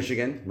we live in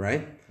Michigan,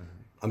 right?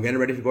 I'm getting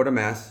ready to go to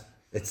mass.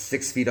 It's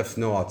 6 feet of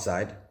snow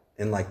outside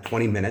in like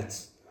 20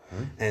 minutes.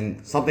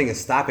 And something is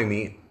stopping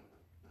me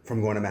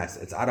from going to mass.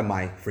 It's out of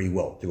my free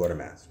will to go to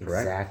mass,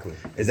 correct? Exactly.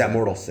 Is that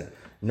mortal sin?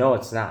 No,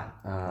 it's not.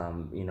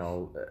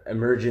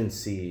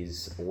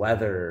 Emergencies,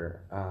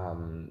 weather,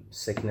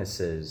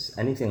 sicknesses,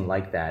 anything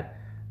like that,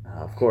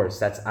 of course,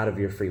 that's out of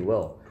your free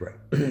will.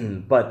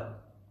 Correct. But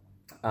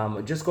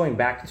just going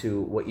back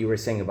to what you were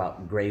saying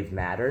about grave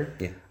matter,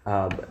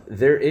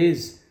 there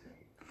is,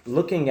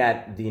 looking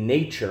at the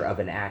nature of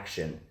an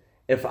action.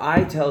 If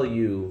I tell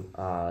you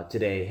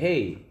today,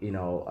 hey,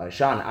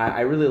 Shawn,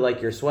 I really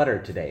like your sweater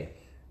today,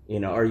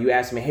 or you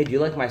ask me, hey, do you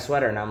like my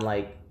sweater? And I'm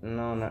like,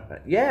 no,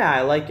 yeah,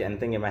 I like it. And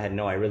thinking in my head,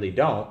 no, I really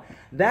don't.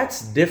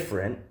 That's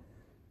different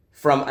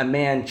from a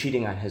man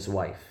cheating on his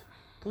wife.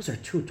 Those are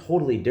two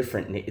totally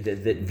different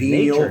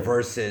venial nature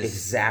versus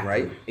exactly,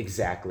 right?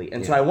 Exactly.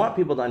 And so I want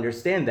people to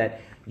understand that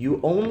you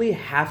only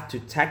have to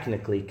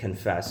technically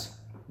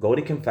go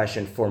to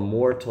confession for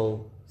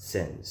mortal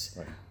sins.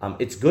 Right.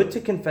 It's good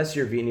to confess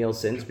your venial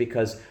sins,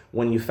 because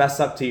when you fess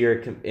up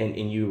to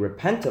and you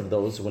repent of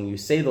those, when you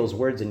say those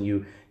words and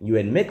you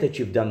admit that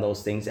you've done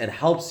those things, it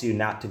helps you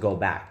not to go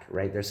back,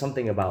 right? There's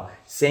something about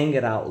saying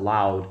it out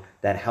loud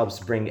that helps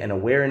bring an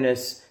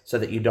awareness so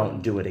that you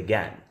don't do it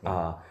again.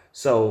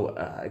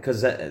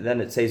 Because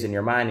then it stays in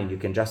your mind and you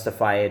can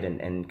justify it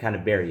and kind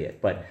of bury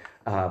it. But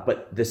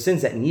the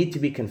sins that need to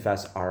be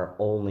confessed are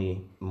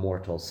only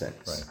mortal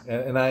sins. Right.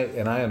 And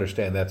I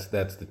understand that's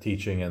the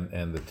teaching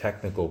and the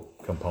technical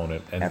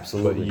component. And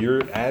absolutely. But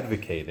you're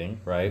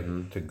advocating,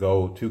 right, to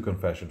go to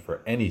confession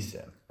for any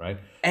sin, right?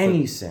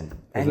 Any sin.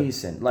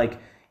 Like,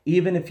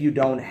 even if you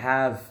don't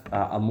have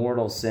a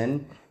mortal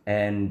sin,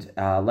 and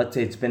let's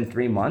say it's been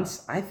 3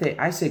 months,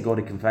 I say go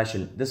to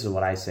confession. This is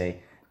what I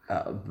say.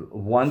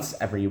 Once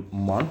every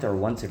month or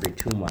once every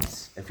 2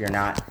 months, if you're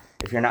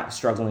not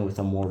struggling with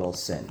a mortal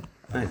sin.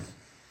 Nice.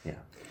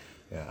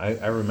 Yeah,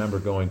 I remember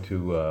going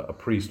to a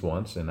priest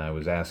once, and I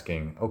was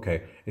asking,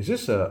 okay, is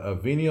this a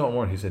venial or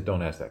mortal? He said,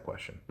 don't ask that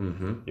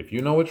question. If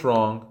you know it's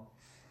wrong,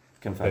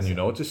 then you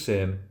know it's a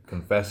sin,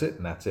 confess it,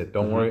 and that's it.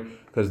 Don't worry,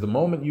 because the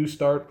moment you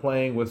start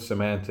playing with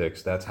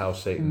semantics, that's how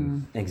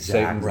Satan's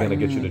going to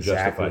get you to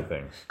justify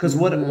things. Because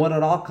what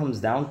it all comes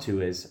down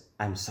to is,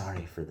 I'm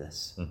sorry for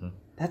this.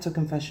 That's what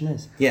confession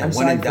is. Yeah, I'm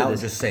when in doubt,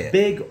 just say it.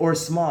 Big or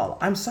small,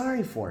 I'm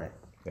sorry for it.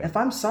 Yeah. If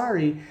I'm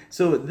sorry,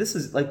 so this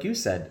is, like you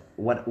said,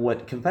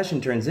 what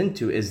confession turns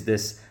into is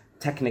this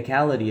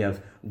technicality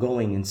of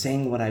going and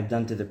saying what I've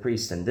done to the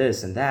priest and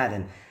this and that,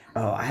 and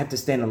I have to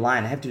stand in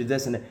line, I have to do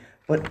this and that.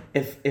 But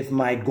if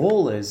my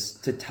goal is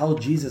to tell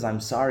Jesus I'm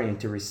sorry and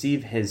to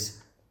receive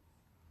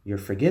you're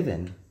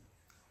forgiven,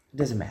 it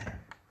doesn't matter.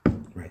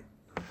 Right.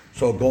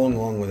 So going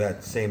along with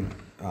that same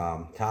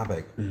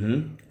topic,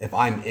 if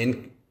I'm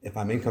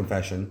in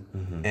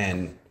confession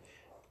and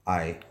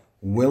I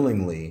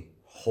willingly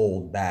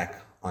hold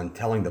back on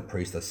telling the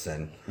priest a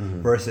sin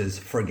versus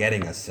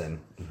forgetting a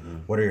sin,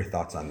 what are your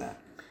thoughts on that?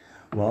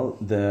 Well,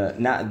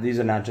 these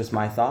are not just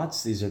my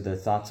thoughts. These are the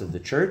thoughts of the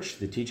church.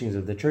 The teachings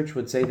of the church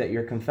would say that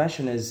your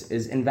confession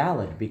is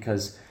invalid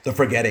because The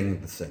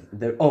forgetting the sin.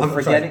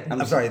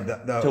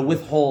 To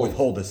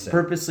withhold a sin.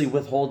 Purposely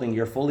withholding.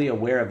 You're fully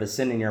aware of a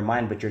sin in your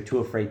mind, but you're too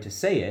afraid to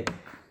say it.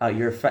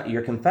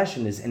 Your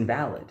confession is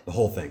invalid. The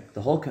whole thing.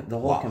 The whole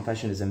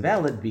confession is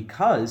invalid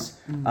because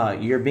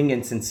you're being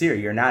insincere.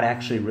 You're not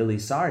actually really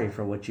sorry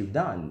for what you've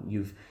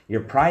done.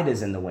 Your pride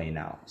is in the way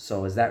now.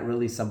 So is that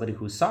really somebody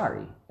who's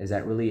sorry? Is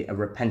that really a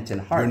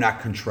repentant heart? You're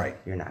not contrite.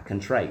 You're not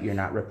contrite. You're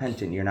not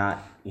repentant. You're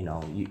not,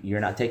 you're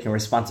not taking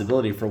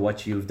responsibility for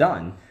what you've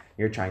done.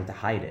 You're trying to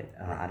hide it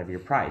out of your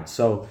pride.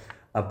 So,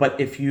 but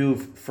if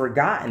you've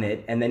forgotten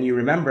it and then you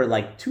remember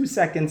like 2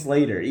 seconds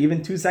later,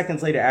 even 2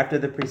 seconds later after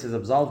the priest has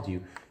absolved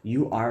you,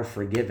 you are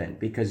forgiven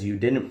because you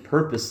didn't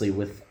purposely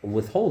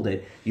withhold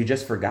it. You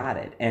just forgot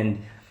it.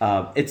 And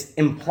it's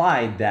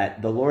implied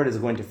that the Lord is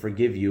going to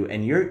forgive you,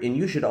 and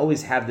you should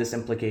always have this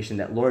implication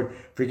that, Lord,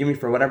 forgive me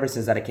for whatever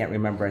sins that I can't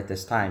remember at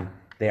this time.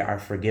 They are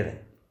forgiven.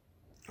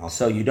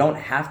 So you don't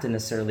have to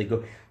necessarily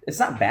go. It's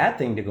not a bad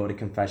thing to go to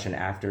confession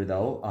after,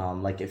 though.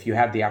 Like if you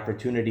have the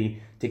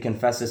opportunity to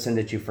confess a sin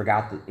that you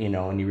forgot,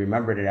 and you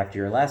remembered it after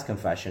your last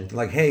confession.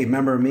 Like, hey,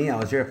 remember me? I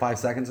was here 5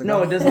 seconds ago.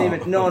 No, it doesn't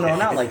even. No,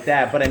 not like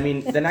that. But I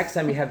mean, the next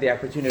time you have the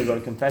opportunity to go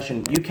to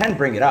confession, you can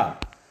bring it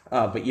up.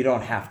 But you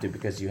don't have to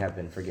because you have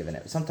been forgiven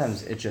it.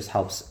 Sometimes it just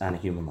helps on a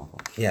human level.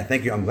 Yeah,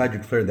 thank you. I'm glad you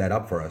cleared that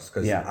up for us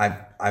because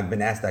I've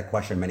been asked that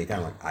question many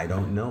times. Like, I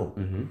don't know.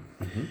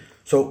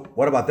 So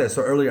what about this?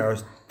 So earlier I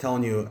was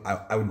telling you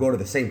I would go to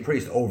the same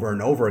priest over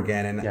and over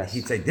again, and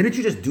he'd say, "Didn't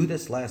you just do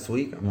this last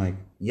week?" I'm like,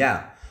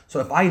 "Yeah." So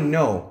if I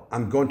know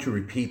I'm going to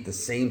repeat the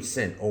same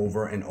sin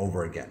over and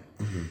over again,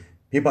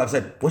 people have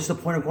said, "What's the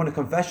point of going to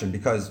confession?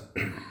 Because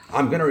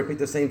I'm going to repeat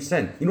the same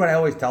sin." You know what I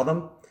always tell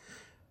them?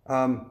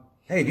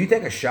 Hey, do you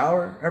take a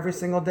shower every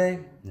single day?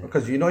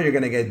 Because you know you're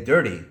going to get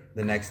dirty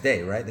the next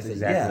day, right? They say,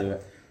 exactly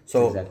it.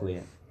 So exactly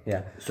it.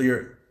 Yeah. So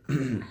you're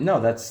no,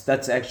 that's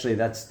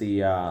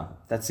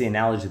the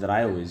analogy that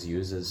I always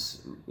use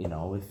is,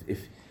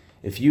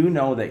 if you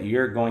know that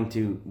you're going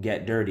to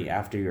get dirty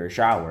after your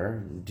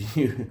shower,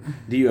 do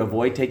you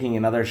avoid taking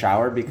another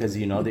shower because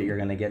you know that you're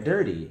going to get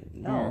dirty?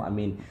 No, I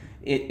mean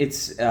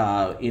it's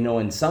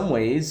in some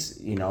ways,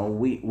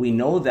 we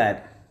know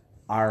that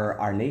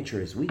our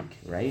nature is weak,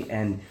 right?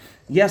 And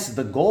yes,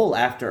 the goal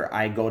after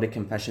I go to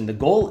confession, the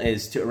goal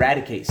is to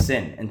eradicate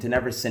sin and to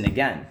never sin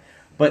again.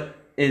 But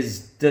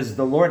does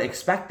the Lord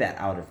expect that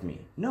out of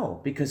me?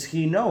 No, because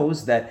he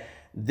knows that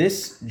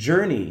this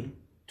journey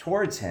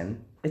towards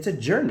him, it's a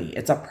journey,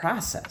 it's a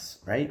process,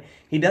 right?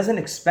 He doesn't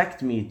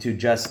expect me to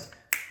just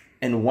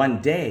in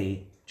one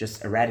day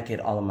just eradicate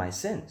all of my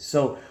sins.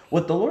 So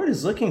what the Lord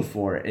is looking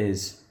for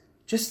is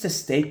just to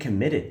stay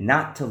committed,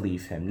 not to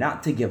leave him,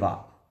 not to give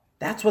up.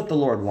 That's what the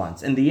Lord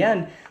wants. In the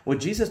end, what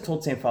Jesus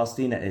told St.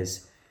 Faustina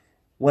is,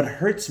 what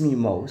hurts me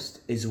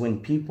most is when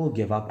people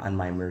give up on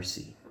my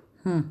mercy.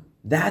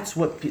 That's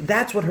what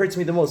hurts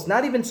me the most.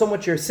 Not even so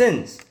much your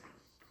sins.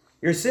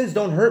 Your sins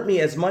don't hurt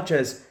me as much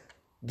as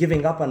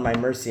giving up on my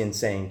mercy and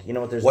saying,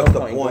 there's no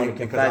point in going to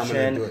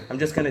confession. I'm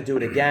just going to do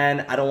it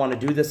again. I don't want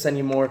to do this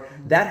anymore.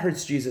 That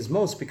hurts Jesus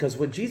most because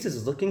what Jesus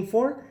is looking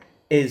for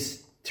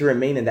is to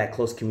remain in that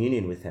close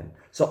communion with him.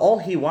 So all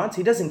he wants,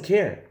 he doesn't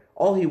care.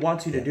 All he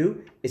wants you to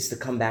do is to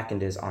come back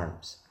into his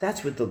arms.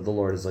 That's what the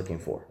Lord is looking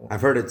for.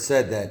 I've heard it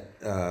said,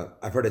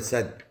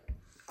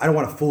 I don't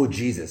want to fool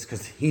Jesus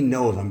because he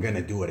knows I'm going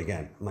to do it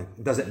again. I'm like,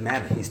 it doesn't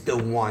matter. He still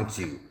wants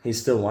you. He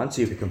still wants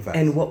you to confess.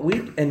 And what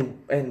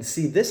and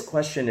see, this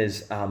question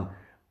is,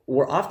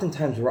 we're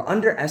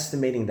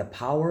underestimating the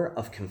power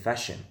of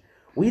confession.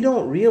 We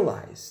don't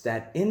realize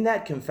that in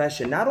that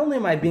confession, not only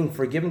am I being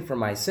forgiven for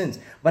my sins,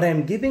 but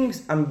I'm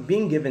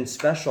being given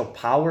special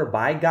power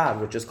by God,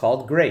 which is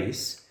called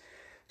grace,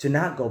 to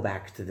not go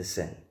back to the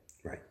sin.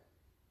 Right.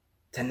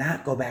 To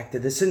not go back to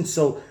the sin.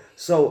 So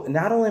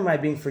not only am I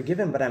being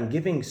forgiven, but I'm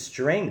being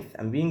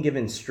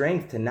given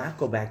strength to not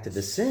go back to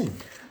the sin.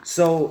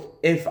 So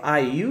if I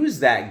use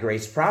that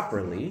grace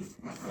properly,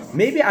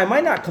 maybe I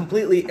might not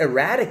completely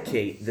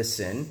eradicate the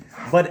sin,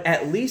 but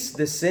at least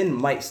the sin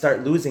might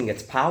start losing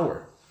its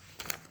power,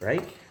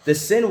 right? The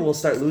sin will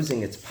start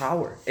losing its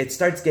power. It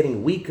starts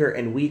getting weaker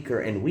and weaker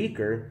and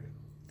weaker.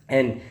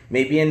 And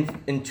maybe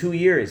in 2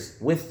 years,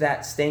 with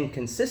that staying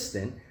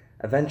consistent,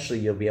 eventually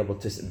you'll be able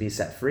to be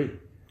set free,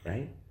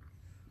 right?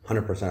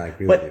 100%, I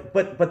agree with you.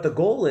 But the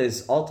goal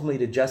is ultimately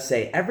to just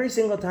say, every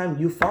single time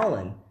you've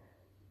fallen,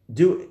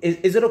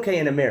 is it okay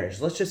in a marriage?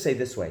 Let's just say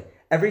this way.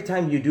 Every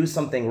time you do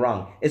something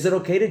wrong, is it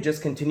okay to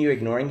just continue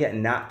ignoring it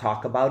and not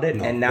talk about it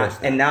and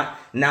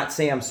not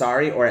say I'm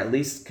sorry or at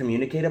least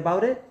communicate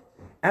about it?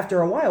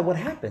 After a while, what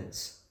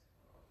happens?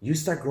 You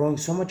start growing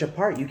so much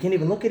apart, you can't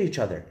even look at each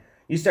other.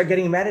 You start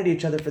getting mad at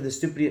each other for the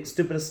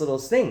stupidest little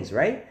things,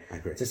 right? I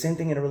agree. It's the same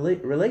thing in a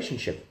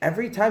relationship.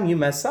 Every time you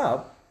mess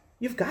up,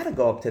 you've got to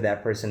go up to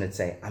that person and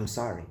say, I'm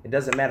sorry. It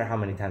doesn't matter how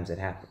many times it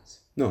happens.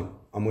 No,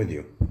 I'm with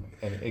you.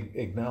 And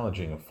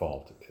acknowledging a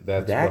fault.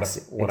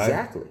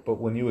 Exactly.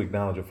 But when you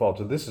acknowledge a fault,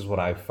 so this is what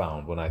I've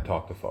found when I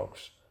talk to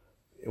folks.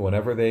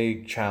 whenever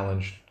they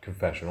challenge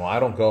confession, well, I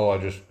don't go, I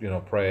just,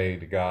 pray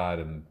to God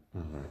and,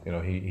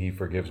 he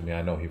forgives me.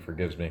 I know he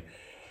forgives me.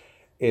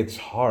 It's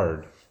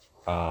hard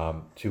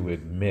to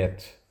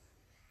admit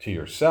to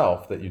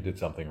yourself that you did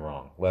something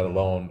wrong, let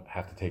alone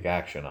have to take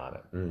action on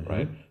it,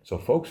 right? So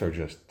folks are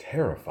just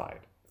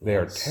terrified. They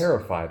are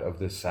terrified of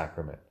this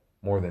sacrament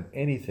more than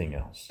anything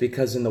else.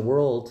 Because in the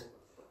world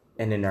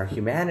and in our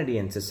humanity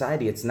and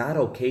society, it's not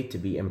okay to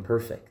be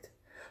imperfect.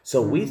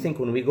 So we think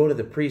when we go to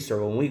the priest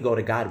or when we go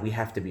to God, we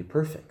have to be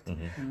perfect.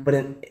 But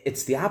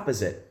it's the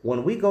opposite.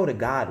 When we go to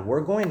God,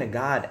 we're going to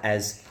God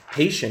as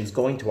patients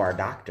going to our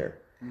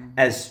doctor,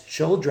 as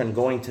children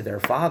going to their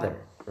father,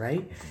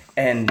 right?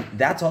 And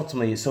that's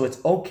ultimately, so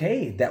it's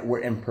okay that we're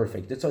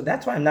imperfect. So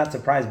that's why I'm not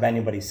surprised by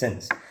anybody's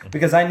sins.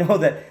 Because I know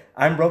that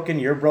I'm broken,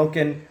 you're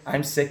broken,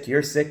 I'm sick,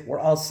 you're sick, we're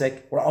all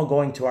sick. We're all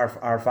going to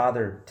our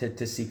Father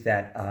to seek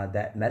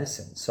that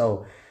medicine.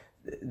 So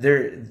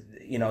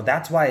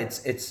that's why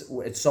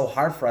it's so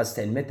hard for us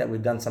to admit that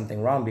we've done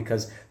something wrong,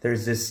 because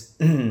there's this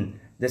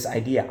this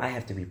idea, I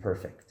have to be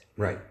perfect.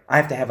 Right. I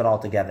have to have it all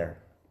together,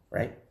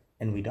 right?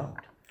 And we don't.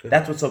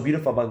 That's what's so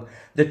beautiful about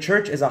the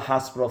church is a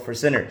hospital for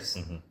sinners.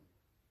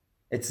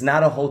 It's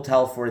not a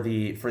hotel for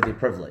the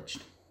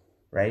privileged,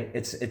 right?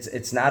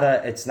 It's not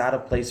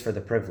a place for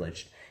the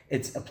privileged.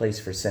 It's a place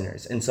for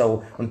sinners. And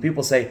so when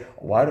people say,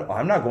 "Well,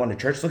 I'm not going to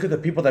church," look at the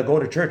people that go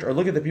to church, or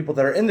look at the people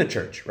that are in the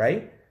church,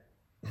 right?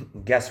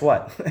 Guess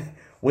what?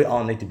 We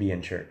all need to be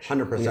in church.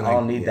 100%. We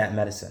all need that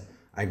medicine.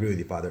 I agree with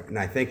you, Father, and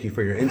I thank you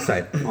for your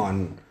insight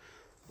on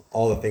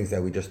all the things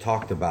that we just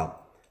talked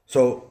about.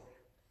 So.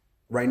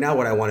 Right now,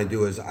 what I want to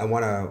do is I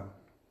want to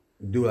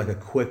do like a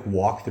quick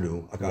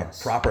walkthrough, like a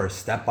proper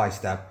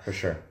step-by-step, for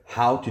sure,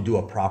 how to do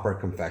a proper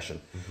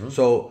confession.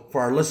 So for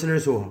our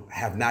listeners who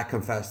have not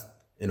confessed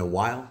in a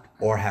while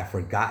or have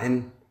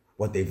forgotten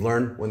what they've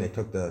learned when they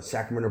took the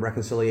Sacrament of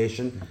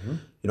Reconciliation,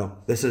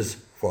 this is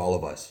for all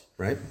of us,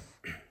 right?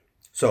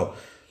 So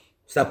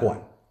step one,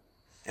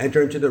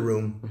 enter into the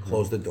room,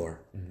 close the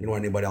door. You don't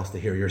want anybody else to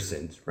hear your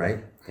sins,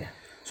 right? Yeah.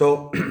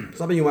 So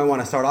something you might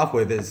want to start off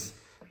with is,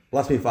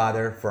 bless me,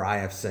 Father, for I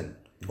have sinned.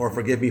 Or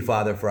forgive me,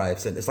 Father, for I have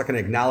sinned. It's like an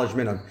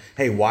acknowledgement of,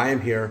 hey, why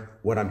I'm here,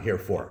 what I'm here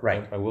for.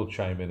 Right. I will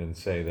chime in and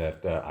say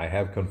that I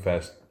have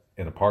confessed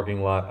in a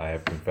parking lot. I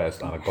have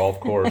confessed on a golf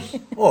course.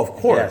 Oh, of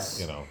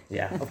course. Yes.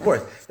 Yeah. Of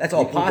course. That's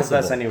all You can possible.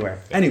 confess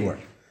anywhere. Anywhere.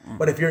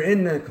 But if you're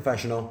in the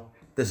confessional,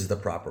 this is the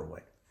proper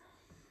way.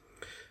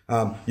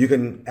 You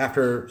can,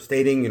 after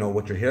stating,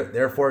 what you're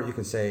there for, you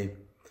can say,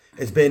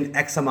 it's been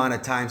X amount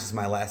of time since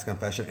my last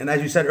confession. And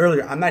as you said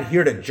earlier, I'm not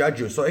here to judge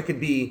you. So it could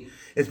be,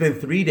 it's been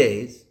 3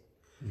 days,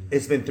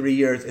 it's been 3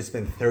 years, it's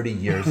been 30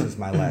 years since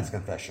my last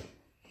confession.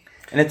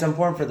 And it's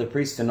important for the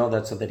priest to know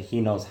that so that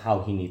he knows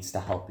how he needs to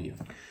help you.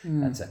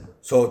 That's it.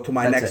 So to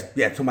my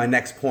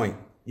next point,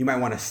 you might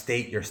want to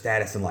state your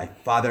status in life.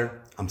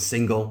 Father, I'm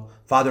single.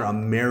 Father,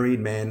 I'm married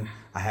man.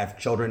 I have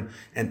children.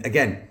 And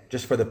again,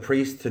 just for the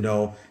priest to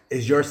know,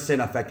 is your sin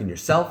affecting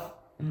yourself?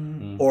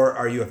 Or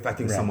are you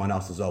affecting someone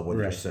else as well with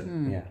your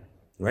sin? Yeah.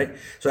 Right.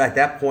 So at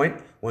that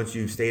point, once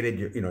you've stated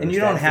your, and you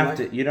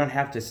don't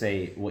have to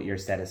say what your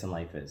status in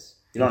life is.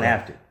 You don't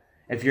have to.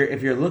 If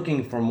you're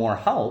looking for more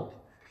help,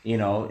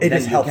 it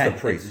just helps the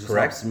priest. It just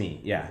correct? helps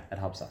me. Yeah, it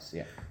helps us.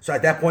 Yeah. So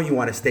at that point, you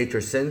want to state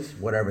your sins,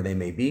 whatever they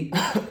may be,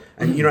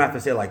 and you don't have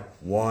to say like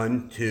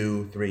 1,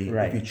 2, 3.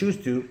 Right. If you choose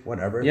to,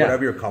 whatever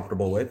you're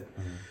comfortable with.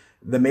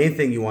 The main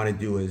thing you want to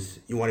do is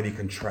you want to be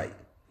contrite.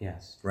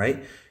 Yes.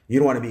 Right. You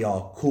don't want to be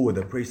all cool with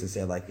the priest and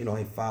say like,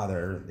 hey,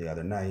 Father, the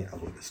other night I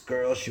was with this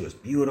girl, she was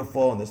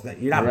beautiful, and this and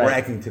that. You're not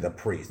bragging to the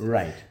priest.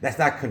 Right. That's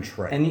not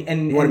contrite.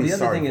 And the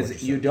other thing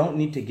is, you don't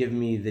need to give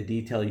me the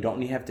detail. You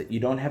don't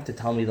have to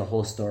tell me the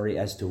whole story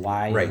as to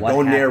why. Right. What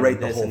Don't happened, narrate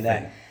the this whole and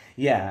that. thing.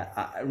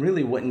 Yeah.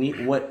 Really,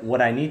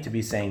 what I need to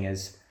be saying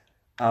is,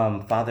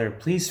 Father,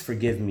 please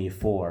forgive me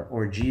for,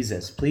 or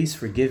Jesus, please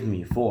forgive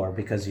me for,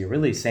 because you're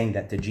really saying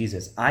that to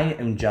Jesus. I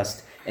am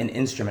just an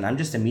instrument. I'm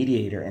just a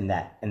mediator in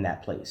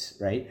that place,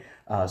 right?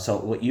 So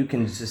what you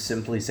can just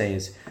simply say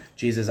is,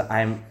 Jesus,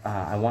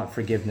 I want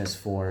forgiveness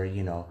for,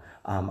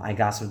 I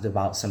gossiped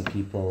about some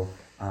people.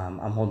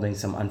 I'm holding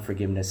some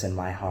unforgiveness in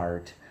my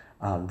heart.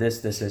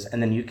 This,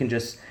 and then you can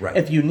just,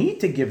 if you need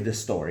to give the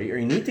story or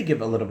you need to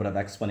give a little bit of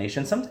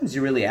explanation, sometimes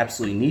you really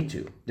absolutely need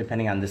to,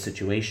 depending on the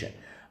situation.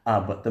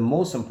 But the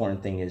most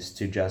important thing is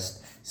to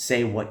just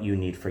say what you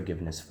need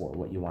forgiveness for,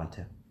 what you want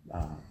to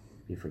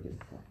be forgiven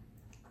for.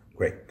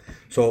 Great.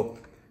 So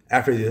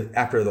after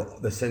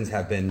the sins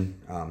have been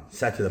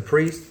set to the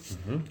priest,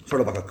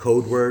 sort of like a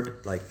code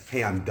word, like,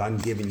 hey, I'm done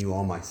giving you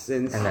all my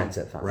sins. And that's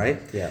it, Father.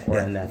 Right? Yeah,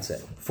 and that's it.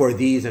 For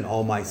these and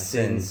all my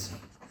sins,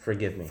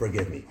 forgive me.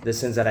 Forgive me. The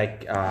sins that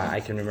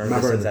I can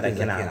remember, the sins that I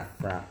cannot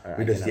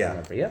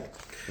remember. Yep.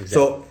 Exactly.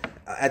 So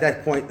at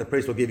that point, the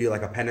priest will give you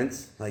like a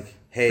penance, like,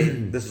 hey,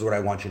 this is what I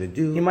want you to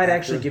do. He might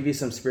actually give you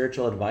some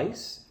spiritual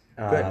advice,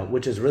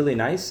 which is really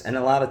nice. And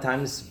a lot of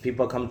times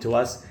people come to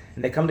us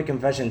and they come to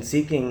confession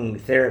seeking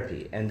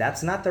therapy. And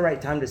that's not the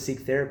right time to seek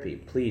therapy.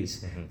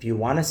 Please, if you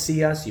want to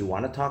see us, you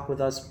want to talk with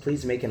us,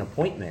 please make an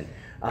appointment.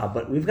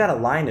 But we've got a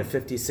line of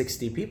 50,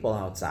 60 people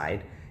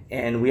outside,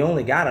 and we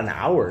only got an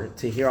hour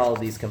to hear all of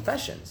these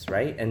confessions,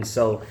 right? And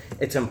so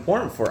it's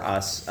important for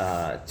us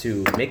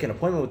to make an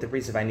appointment with the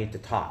priest if I need to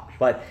talk.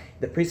 But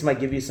the priest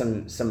might give you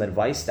some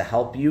advice to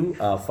help you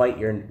fight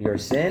your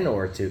sin,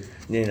 or to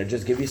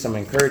just give you some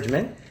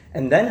encouragement,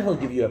 and then he'll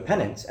give you a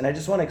penance. And I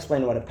just want to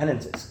explain what a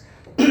penance is.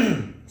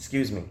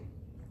 Excuse me.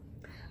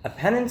 A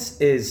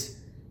penance is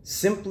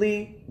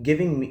simply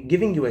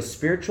giving you a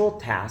spiritual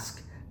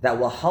task that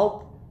will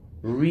help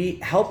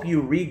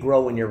you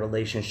regrow in your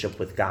relationship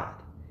with God.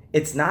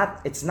 It's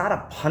not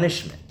a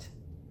punishment,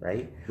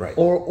 right? Right.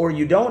 Or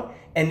you don't,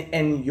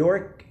 and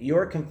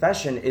your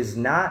confession is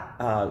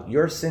not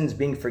your sins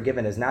being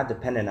forgiven is not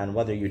dependent on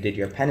whether you did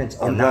your penance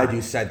or I'm not. glad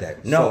you said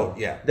that. No, So,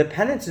 yeah. The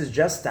penance is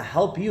just to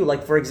help you.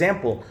 Like, for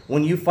example,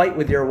 when you fight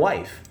with your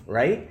wife,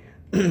 right?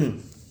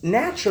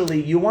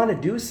 Naturally, you want to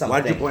do something.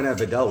 Why'd you point at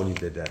Vidal when you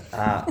did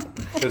that?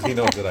 Because he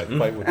knows that I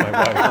fight with my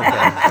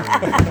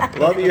wife.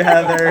 Love you,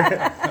 Heather.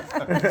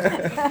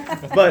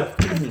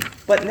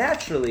 but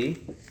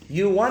naturally,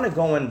 you want to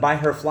go and buy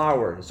her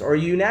flowers, or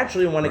you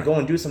naturally want to go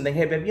and do something.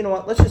 Hey, babe, you know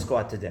what? Let's just go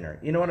out to dinner.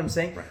 You know what I'm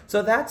saying? Right.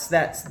 So that's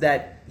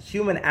that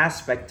human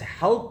aspect to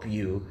help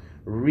you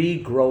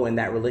regrow in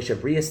that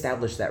relationship,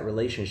 reestablish that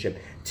relationship,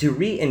 to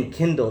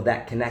rekindle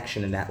that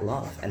connection and that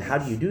love. And how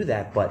do you do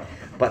that? But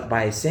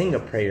by saying a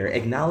prayer,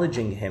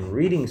 acknowledging him,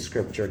 reading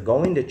scripture,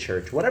 going to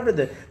church, whatever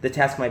the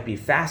task might be,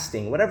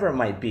 fasting, whatever it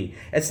might be.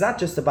 It's not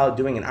just about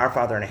doing an Our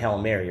Father and a Hail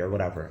Mary or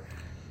whatever.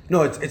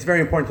 No, it's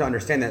very important to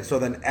understand that. So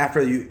then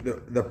after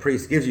the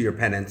priest gives you your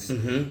penance,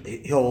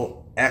 he'll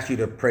ask you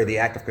to pray the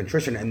act of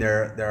contrition, and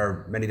there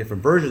are many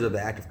different versions of the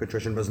act of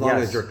contrition, but as long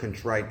as you're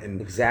contrite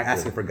and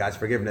asking for God's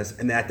forgiveness.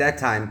 And at that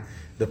time,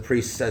 the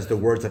priest says the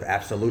words of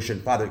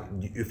absolution. Father,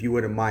 if you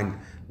wouldn't mind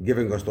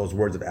giving us those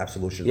words of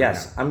absolution.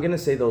 Yes, right now. I'm going to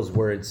say those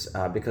words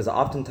because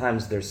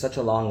oftentimes there's such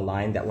a long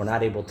line that we're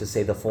not able to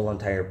say the full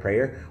entire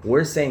prayer.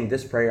 We're saying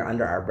this prayer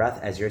under our breath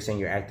as you're saying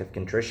your act of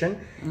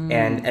contrition,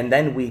 and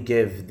then we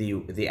give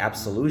the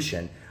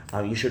absolution.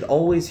 You should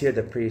always hear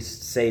the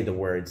priest say the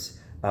words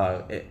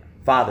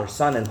Father,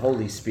 Son, and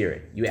Holy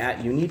Spirit. You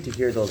need to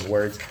hear those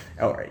words,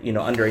 or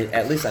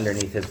at least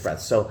underneath his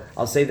breath. So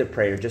I'll say the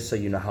prayer just so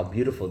you know how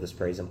beautiful this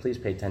prayer is, and please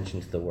pay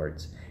attention to the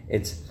words.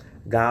 It's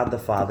God the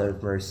Father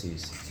of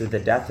mercies, through the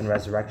death and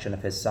resurrection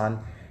of his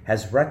Son,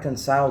 has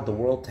reconciled the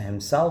world to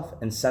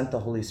himself and sent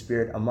the Holy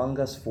Spirit among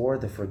us for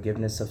the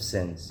forgiveness of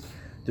sins.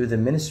 Through the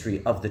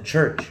ministry of the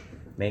church,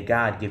 may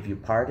God give you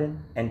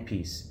pardon and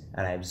peace,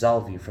 and I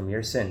absolve you from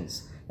your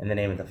sins. In the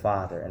name of the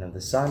Father, and of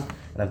the Son,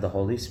 and of the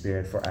Holy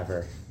Spirit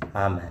forever.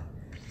 Amen.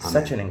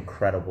 Such an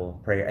incredible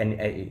prayer.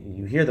 And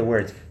you hear the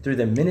words, through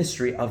the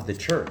ministry of the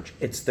church.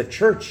 It's the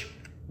church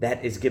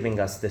that is giving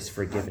us this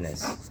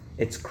forgiveness.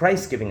 It's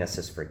Christ giving us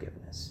this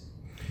forgiveness.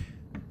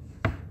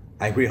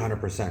 I agree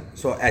 100%.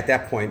 So at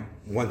that point,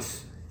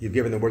 once you've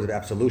given the words of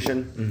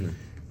absolution,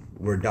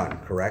 we're done,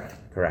 correct?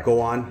 Correct.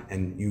 Go on,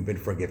 and you've been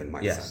forgiven, my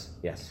son.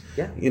 Yes.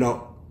 Yeah.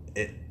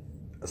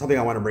 Something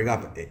I want to bring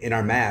up, in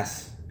our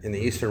Mass, in the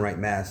Eastern Rite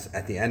Mass,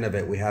 at the end of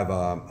it, we have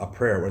a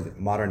prayer, was it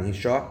Modern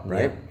Isha,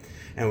 right?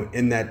 Yeah. And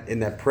in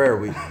that prayer,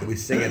 we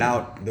sing it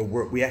out.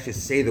 We actually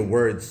say the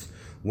words,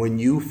 when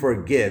you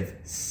forgive,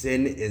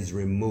 sin is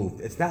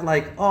removed. It's not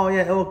like, oh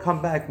yeah, it will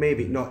come back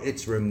maybe. No,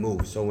 it's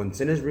removed. So when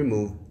sin is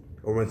removed,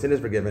 or when sin is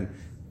forgiven,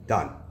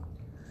 done.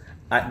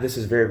 This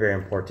is very, very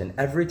important.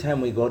 Every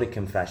time we go to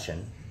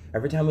confession,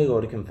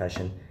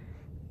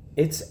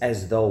 it's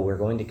as though we're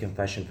going to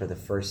confession for the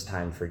first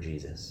time for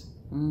Jesus.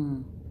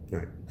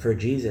 Right. For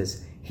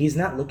Jesus, he's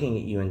not looking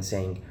at you and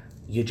saying,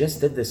 you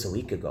just did this a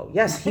week ago.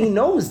 Yes, he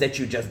knows that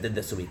you just did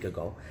this a week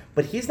ago,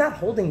 but he's not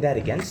holding that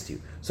against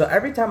you. So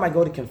every time I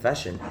go to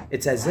confession,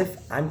 it's as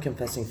if I'm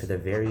confessing for the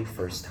very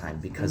first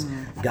time, because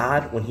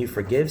God, when he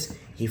forgives,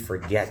 he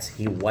forgets,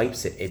 he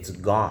wipes it, it's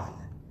gone,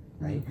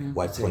 right?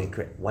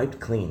 Wiped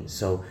clean.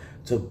 So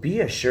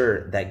be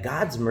assured that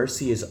God's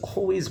mercy is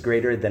always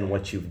greater than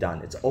what you've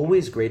done. It's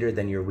always greater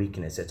than your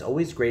weakness. It's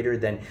always greater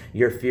than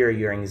your fear,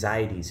 your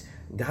anxieties.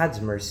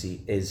 God's mercy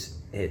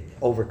it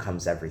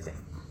overcomes everything.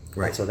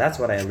 Right. So that's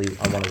what I want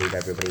to leave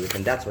everybody with,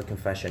 and that's what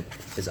confession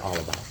is all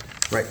about.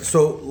 Right.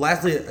 So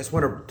lastly, I just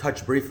want to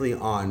touch briefly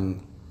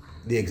on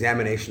the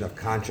examination of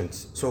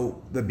conscience.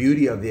 So the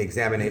beauty of the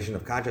examination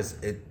of conscience,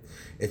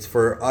 it's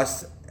for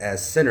us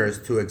as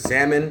sinners to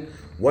examine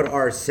what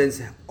our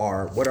sins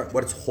are,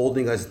 what's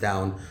holding us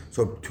down,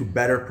 so to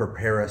better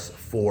prepare us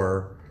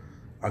for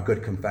a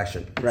good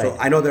confession. Right. So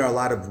I know there are a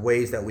lot of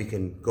ways that we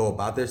can go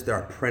about this. There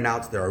are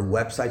printouts, there are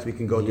websites we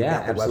can go to,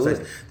 Catholic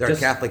websites. There are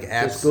Catholic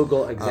apps. Just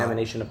Google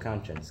examination of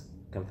conscience,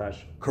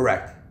 confession.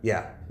 Correct.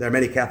 Yeah. There are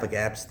many Catholic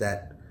apps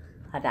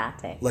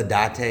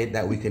Laudate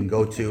that we can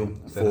go to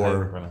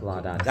for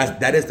Laudate.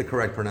 that is the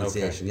correct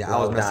pronunciation. Okay. Yeah, I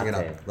was messing it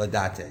up.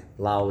 Laudate.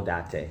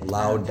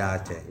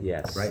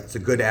 Yes. Right? It's a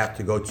good app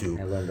to go to.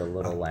 I learned a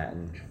little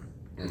Latin.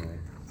 Anyway.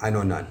 I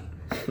know none.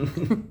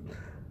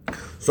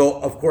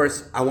 So, of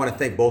course, I want to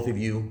thank both of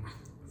you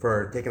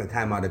for taking the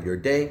time out of your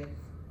day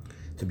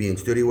to be in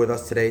studio with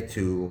us today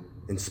to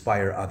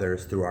inspire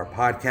others through our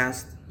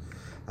podcast.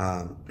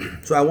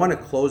 So I want to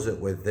close it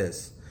with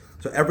this.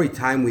 So every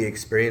time we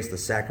experience the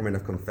sacrament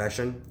of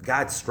confession,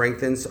 God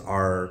strengthens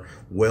our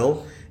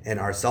will and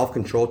our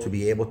self-control to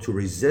be able to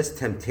resist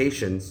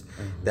temptations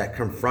that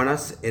confront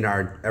us in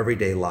our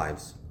everyday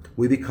lives.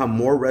 We become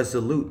more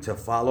resolute to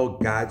follow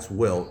God's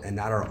will and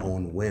not our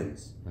own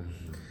whims.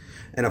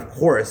 And of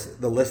course,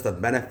 the list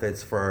of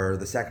benefits for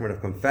the sacrament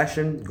of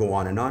confession go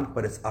on,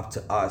 but it's up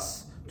to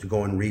us to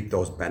go and reap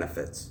those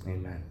benefits.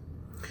 Amen.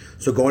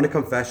 So going to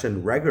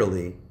confession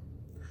regularly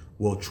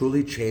will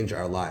truly change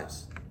our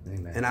lives.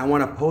 Amen. And I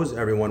want to pose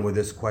everyone with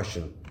this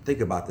question. Think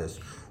about this.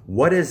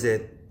 What is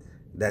it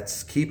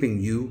that's keeping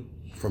you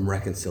from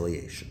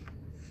reconciliation?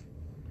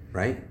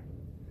 Right?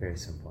 Very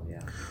simple,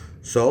 yeah.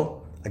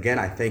 So, again,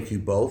 I thank you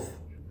both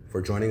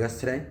for joining us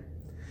today.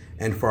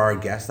 And for our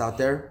guests out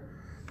there,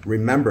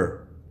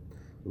 remember,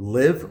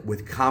 live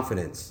with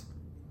confidence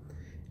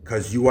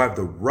because you have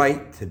the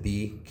right to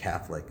be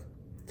Catholic.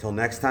 Till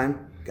next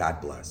time,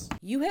 God bless.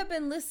 You have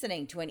been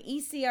listening to an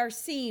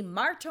ECRC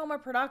Martoma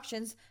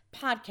Productions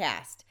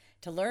podcast.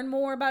 To learn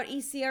more about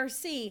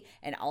ECRC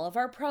and all of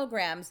our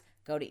programs,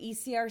 go to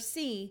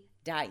ecrc.us.